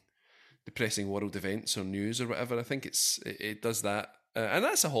depressing world events or news or whatever. I think it does that, and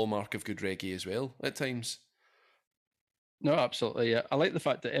that's a hallmark of good reggae as well at times. No, absolutely. Yeah, I like the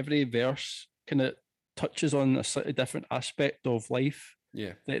fact that every verse kind of touches on a slightly different aspect of life.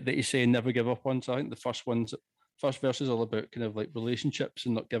 Yeah, that you say never give up on. So I think the first verse is all about kind of like relationships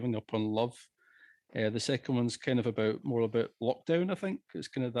and not giving up on love. The second one's kind of more about lockdown. I think it's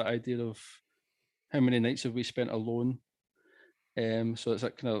kind of that idea of how many nights have we spent alone. So it's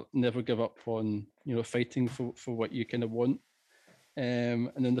that kind of never give up on fighting for what you kind of want. And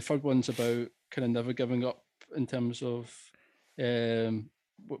then the third one's about kind of never giving up in terms of when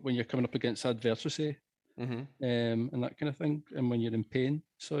you're coming up against adversity. And that kind of thing, and when you're in pain.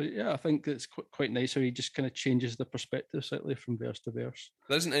 So yeah, I think it's quite nice how he just kind of changes the perspective slightly from verse to verse.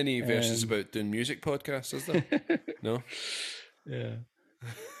 There isn't any verses about doing music podcasts, is there? No. Yeah.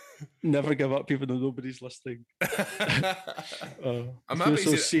 Never give up even though nobody's listening. I'm I happy feel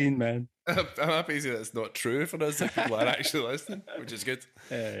so to seen, man. I'm happy to say that's not true for us, that people are actually listening, which is good.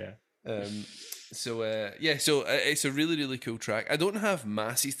 Yeah. So it's a really, really cool track. I don't have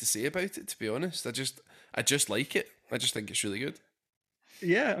masses to say about it, to be honest. I just like it. I just think it's really good.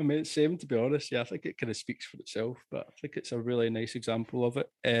 Yeah, I mean, same to be honest. Yeah, I think it kind of speaks for itself, but I think it's a really nice example of it.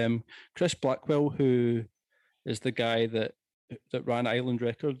 Chris Blackwell, who is the guy that ran Island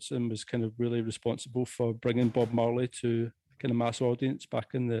Records and was kind of really responsible for bringing Bob Marley to kind of mass audience back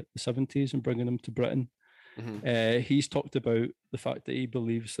in the 70s and bringing him to Britain. Mm-hmm. He's talked about the fact that he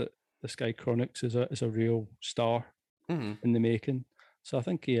believes that this guy Chronixx is a real star Mm-hmm. in the making. So I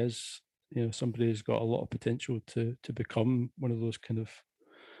think he is, somebody who's got a lot of potential to become one of those kind of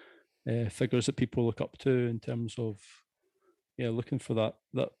figures that people look up to in terms of looking for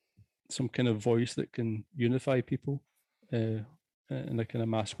that some kind of voice that can unify people in a kind of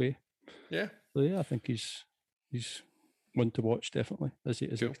mass way. Yeah. So yeah, I think he's one to watch definitely as he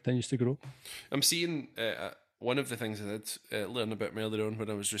continues to grow. I'm seeing one of the things I did learn about him earlier on when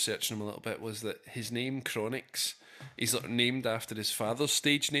I was researching him a little bit was that his name Chronixx, he's named after his father's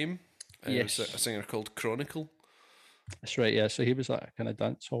stage name. Yes, a singer called Chronicle. That's right. Yeah, so he was like a kind of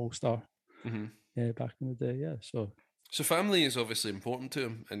dance hall star. Mm-hmm. Back in the day. Yeah, So family is obviously important to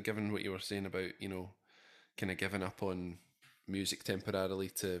him, and given what you were saying about kind of giving up on music temporarily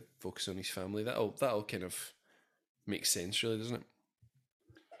to focus on his family, that'll kind of make sense, really, doesn't it?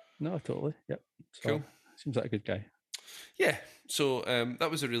 No, totally. Yep. So, cool. Seems like a good guy. Yeah. So that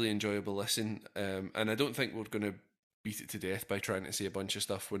was a really enjoyable listen, and I don't think we're going to beat it to death by trying to say a bunch of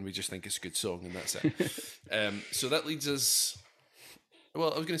stuff when we just think it's a good song and that's it. So that leads us.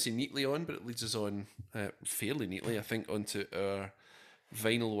 Well, I was going to say neatly on, but it leads us on fairly neatly, I think, onto our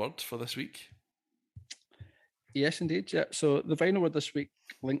vinyl word for this week. Yes, indeed. Yeah. So the vinyl word this week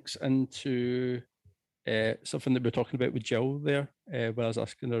links into something that we were talking about with Jill there, where I was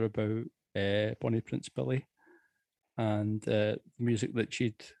asking her about Bonnie Prince Billy and the music that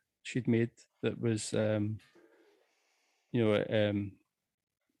she'd made that was,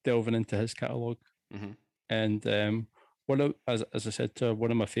 delving into his catalogue. Mm-hmm. And as I said to her,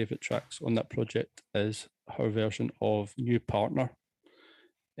 one of my favourite tracks on that project is her version of New Partner.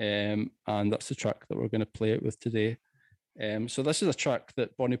 And that's the track that we're going to play it with today. So this is a track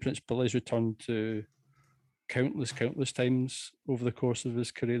that Bonnie Prince Billy's returned to countless times over the course of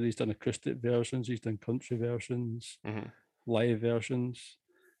his career. He's done acoustic versions, he's done country versions, live versions.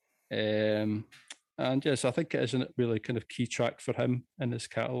 And yes, I think it is a really kind of key track for him in his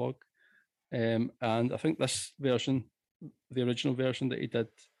catalogue. And I think this version, the original version that he did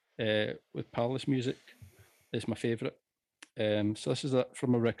with Palace Music, is my favourite. So this is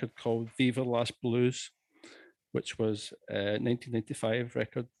from a record called Viva Las Blues, which was a 1995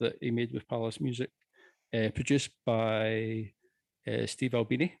 record that he made with Palace Music, produced by Steve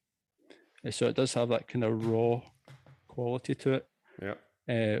Albini. So it does have that kind of raw quality to it,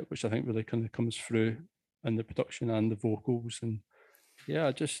 which I think really kind of comes through in the production and the vocals. And yeah,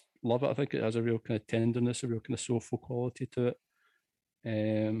 I just love it. I think it has a real kind of tenderness, a real kind of soulful quality to it.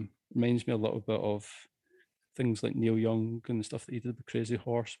 Reminds me a little bit of things like Neil Young and the stuff that he did with Crazy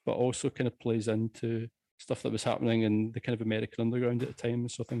Horse, but also kind of plays into stuff that was happening in the kind of American underground at the time.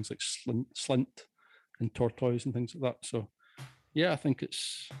 So things like Slint and Tortoise and things like that. So yeah, I think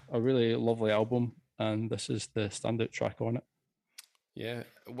it's a really lovely album, and this is the standout track on it. Yeah,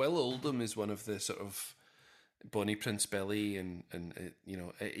 Will Oldham is one of the sort of Bonnie Prince Billy, and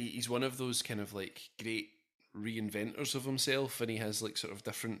he's one of those kind of like great reinventors of himself, and he has like sort of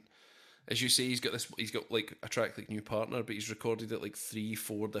different, as you say, he's got like a track like New Partner, but he's recorded it like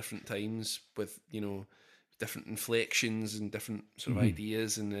 3-4 different times with different inflections and different sort of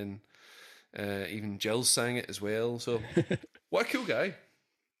ideas, and then even Jill sang it as well. So what a cool guy.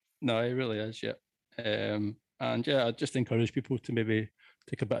 No, he really is, yeah. And yeah, I just encourage people to maybe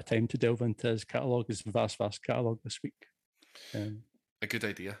take a bit of time to delve into his catalogue, his vast catalogue this week. A good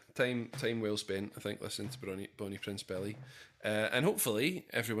idea. Time well spent, I think, listening to Bonnie Prince Billy. And hopefully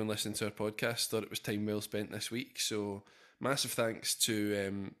everyone listening to our podcast thought it was time well spent this week. So massive thanks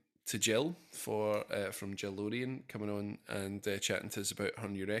to Jill from Jill Lorean coming on and chatting to us about her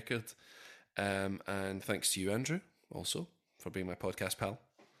new record. And thanks to you, Andrew, also, for being my podcast pal.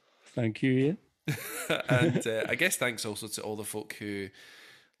 Thank you, Ian. And I guess thanks also to all the folk who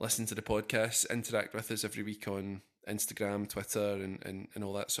listen to the podcast, interact with us every week on Instagram, Twitter, and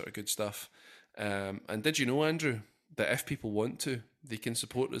all that sort of good stuff. And did you know, Andrew, that if people want to, they can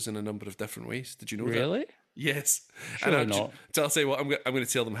support us in a number of different ways? Did you know that? Really? Yes. Surely not. So I'll say what I'm going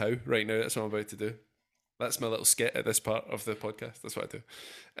to tell them how right now. That's what I'm about to do. That's my little skit at this part of the podcast. That's what I do.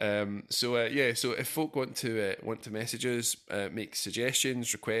 So if folk want to message us, make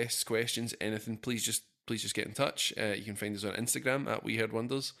suggestions, requests, questions, anything, please just get in touch. You can find us on Instagram at We Heard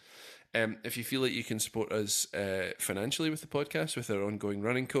Wonders. If you feel like you can support us financially with the podcast, with our ongoing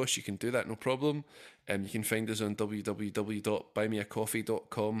running costs, you can do that, no problem. You can find us on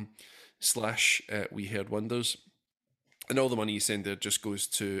www.buymeacoffee.com/We Heard Wonders. And all the money you send there just goes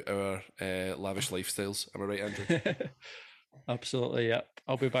to our lavish lifestyles. Am I right, Andrew? Absolutely, yeah.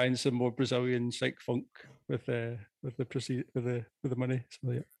 I'll be buying some more Brazilian psych funk with the money.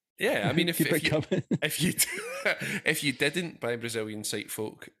 So yeah. Yeah, I mean, if Keep you didn't buy Brazilian Sight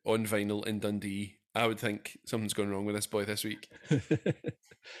Folk on vinyl in Dundee, I would think something's gone wrong with this boy this week.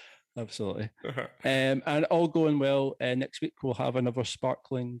 Absolutely. And all going well, next week we'll have another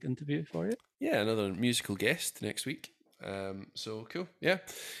sparkling interview for you. Yeah, another musical guest next week. So cool. Yeah.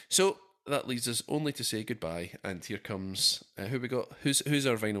 So that leaves us only to say goodbye. And here comes who we got. Who's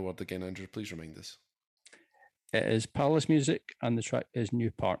our vinyl word again, Andrew? Please remind us. It is Palace Music, and the track is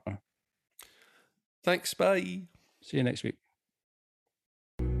New Partner. Thanks. Bye. See you next week.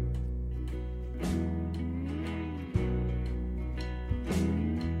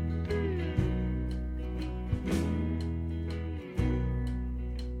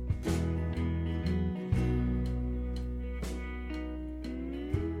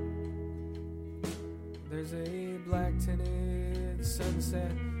 There's a black tinted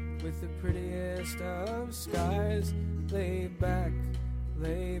sunset with the prettiest of skies. Lay back,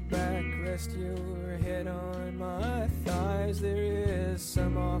 rest your head on my thighs. There is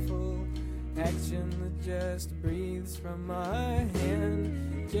some awful action that just breathes from my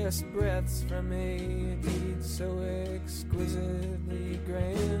hand, just breaths from a deed so exquisitely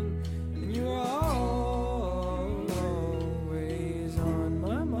grand. And you're always on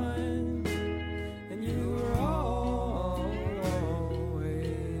my mind, and you're always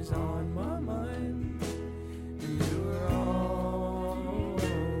on my mind, and you're always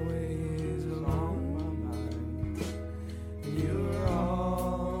along my mind, and you're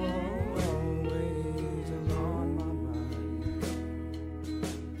always along my mind.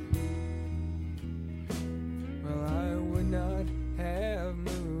 Well, I would not have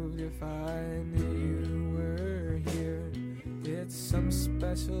moved if I knew you were here. It's some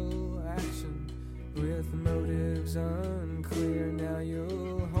special action with motives unclear. Now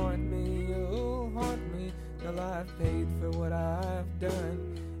you'll haunt me till I've paid for what I've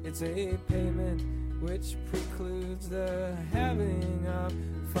done. It's a payment which precludes the having of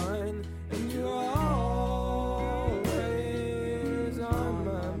fun. And you're always on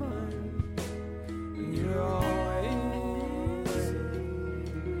my mind, and you're always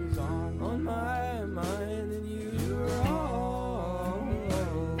on my mind, and you're always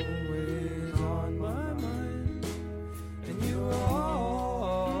on my mind, and you're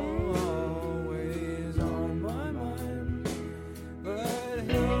always on my mind. But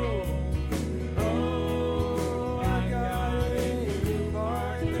oh, I got a new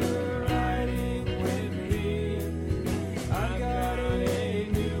partner riding with me. I got a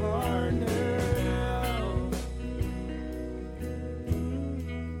new partner now.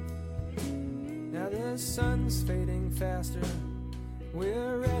 Now the sun's fading faster.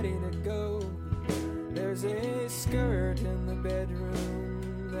 We're ready to go. There's a skirt in the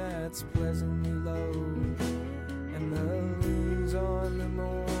bedroom that's pleasantly low, and the loons on the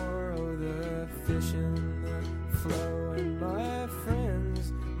moor, oh, the fish in the flow. And my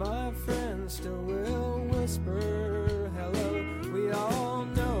friends still will whisper hello. We all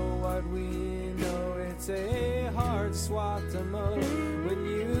know what we know. It's a hard swap to mow. When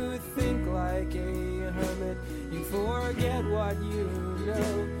you think like a hermit, you forget what you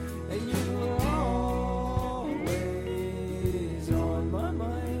know.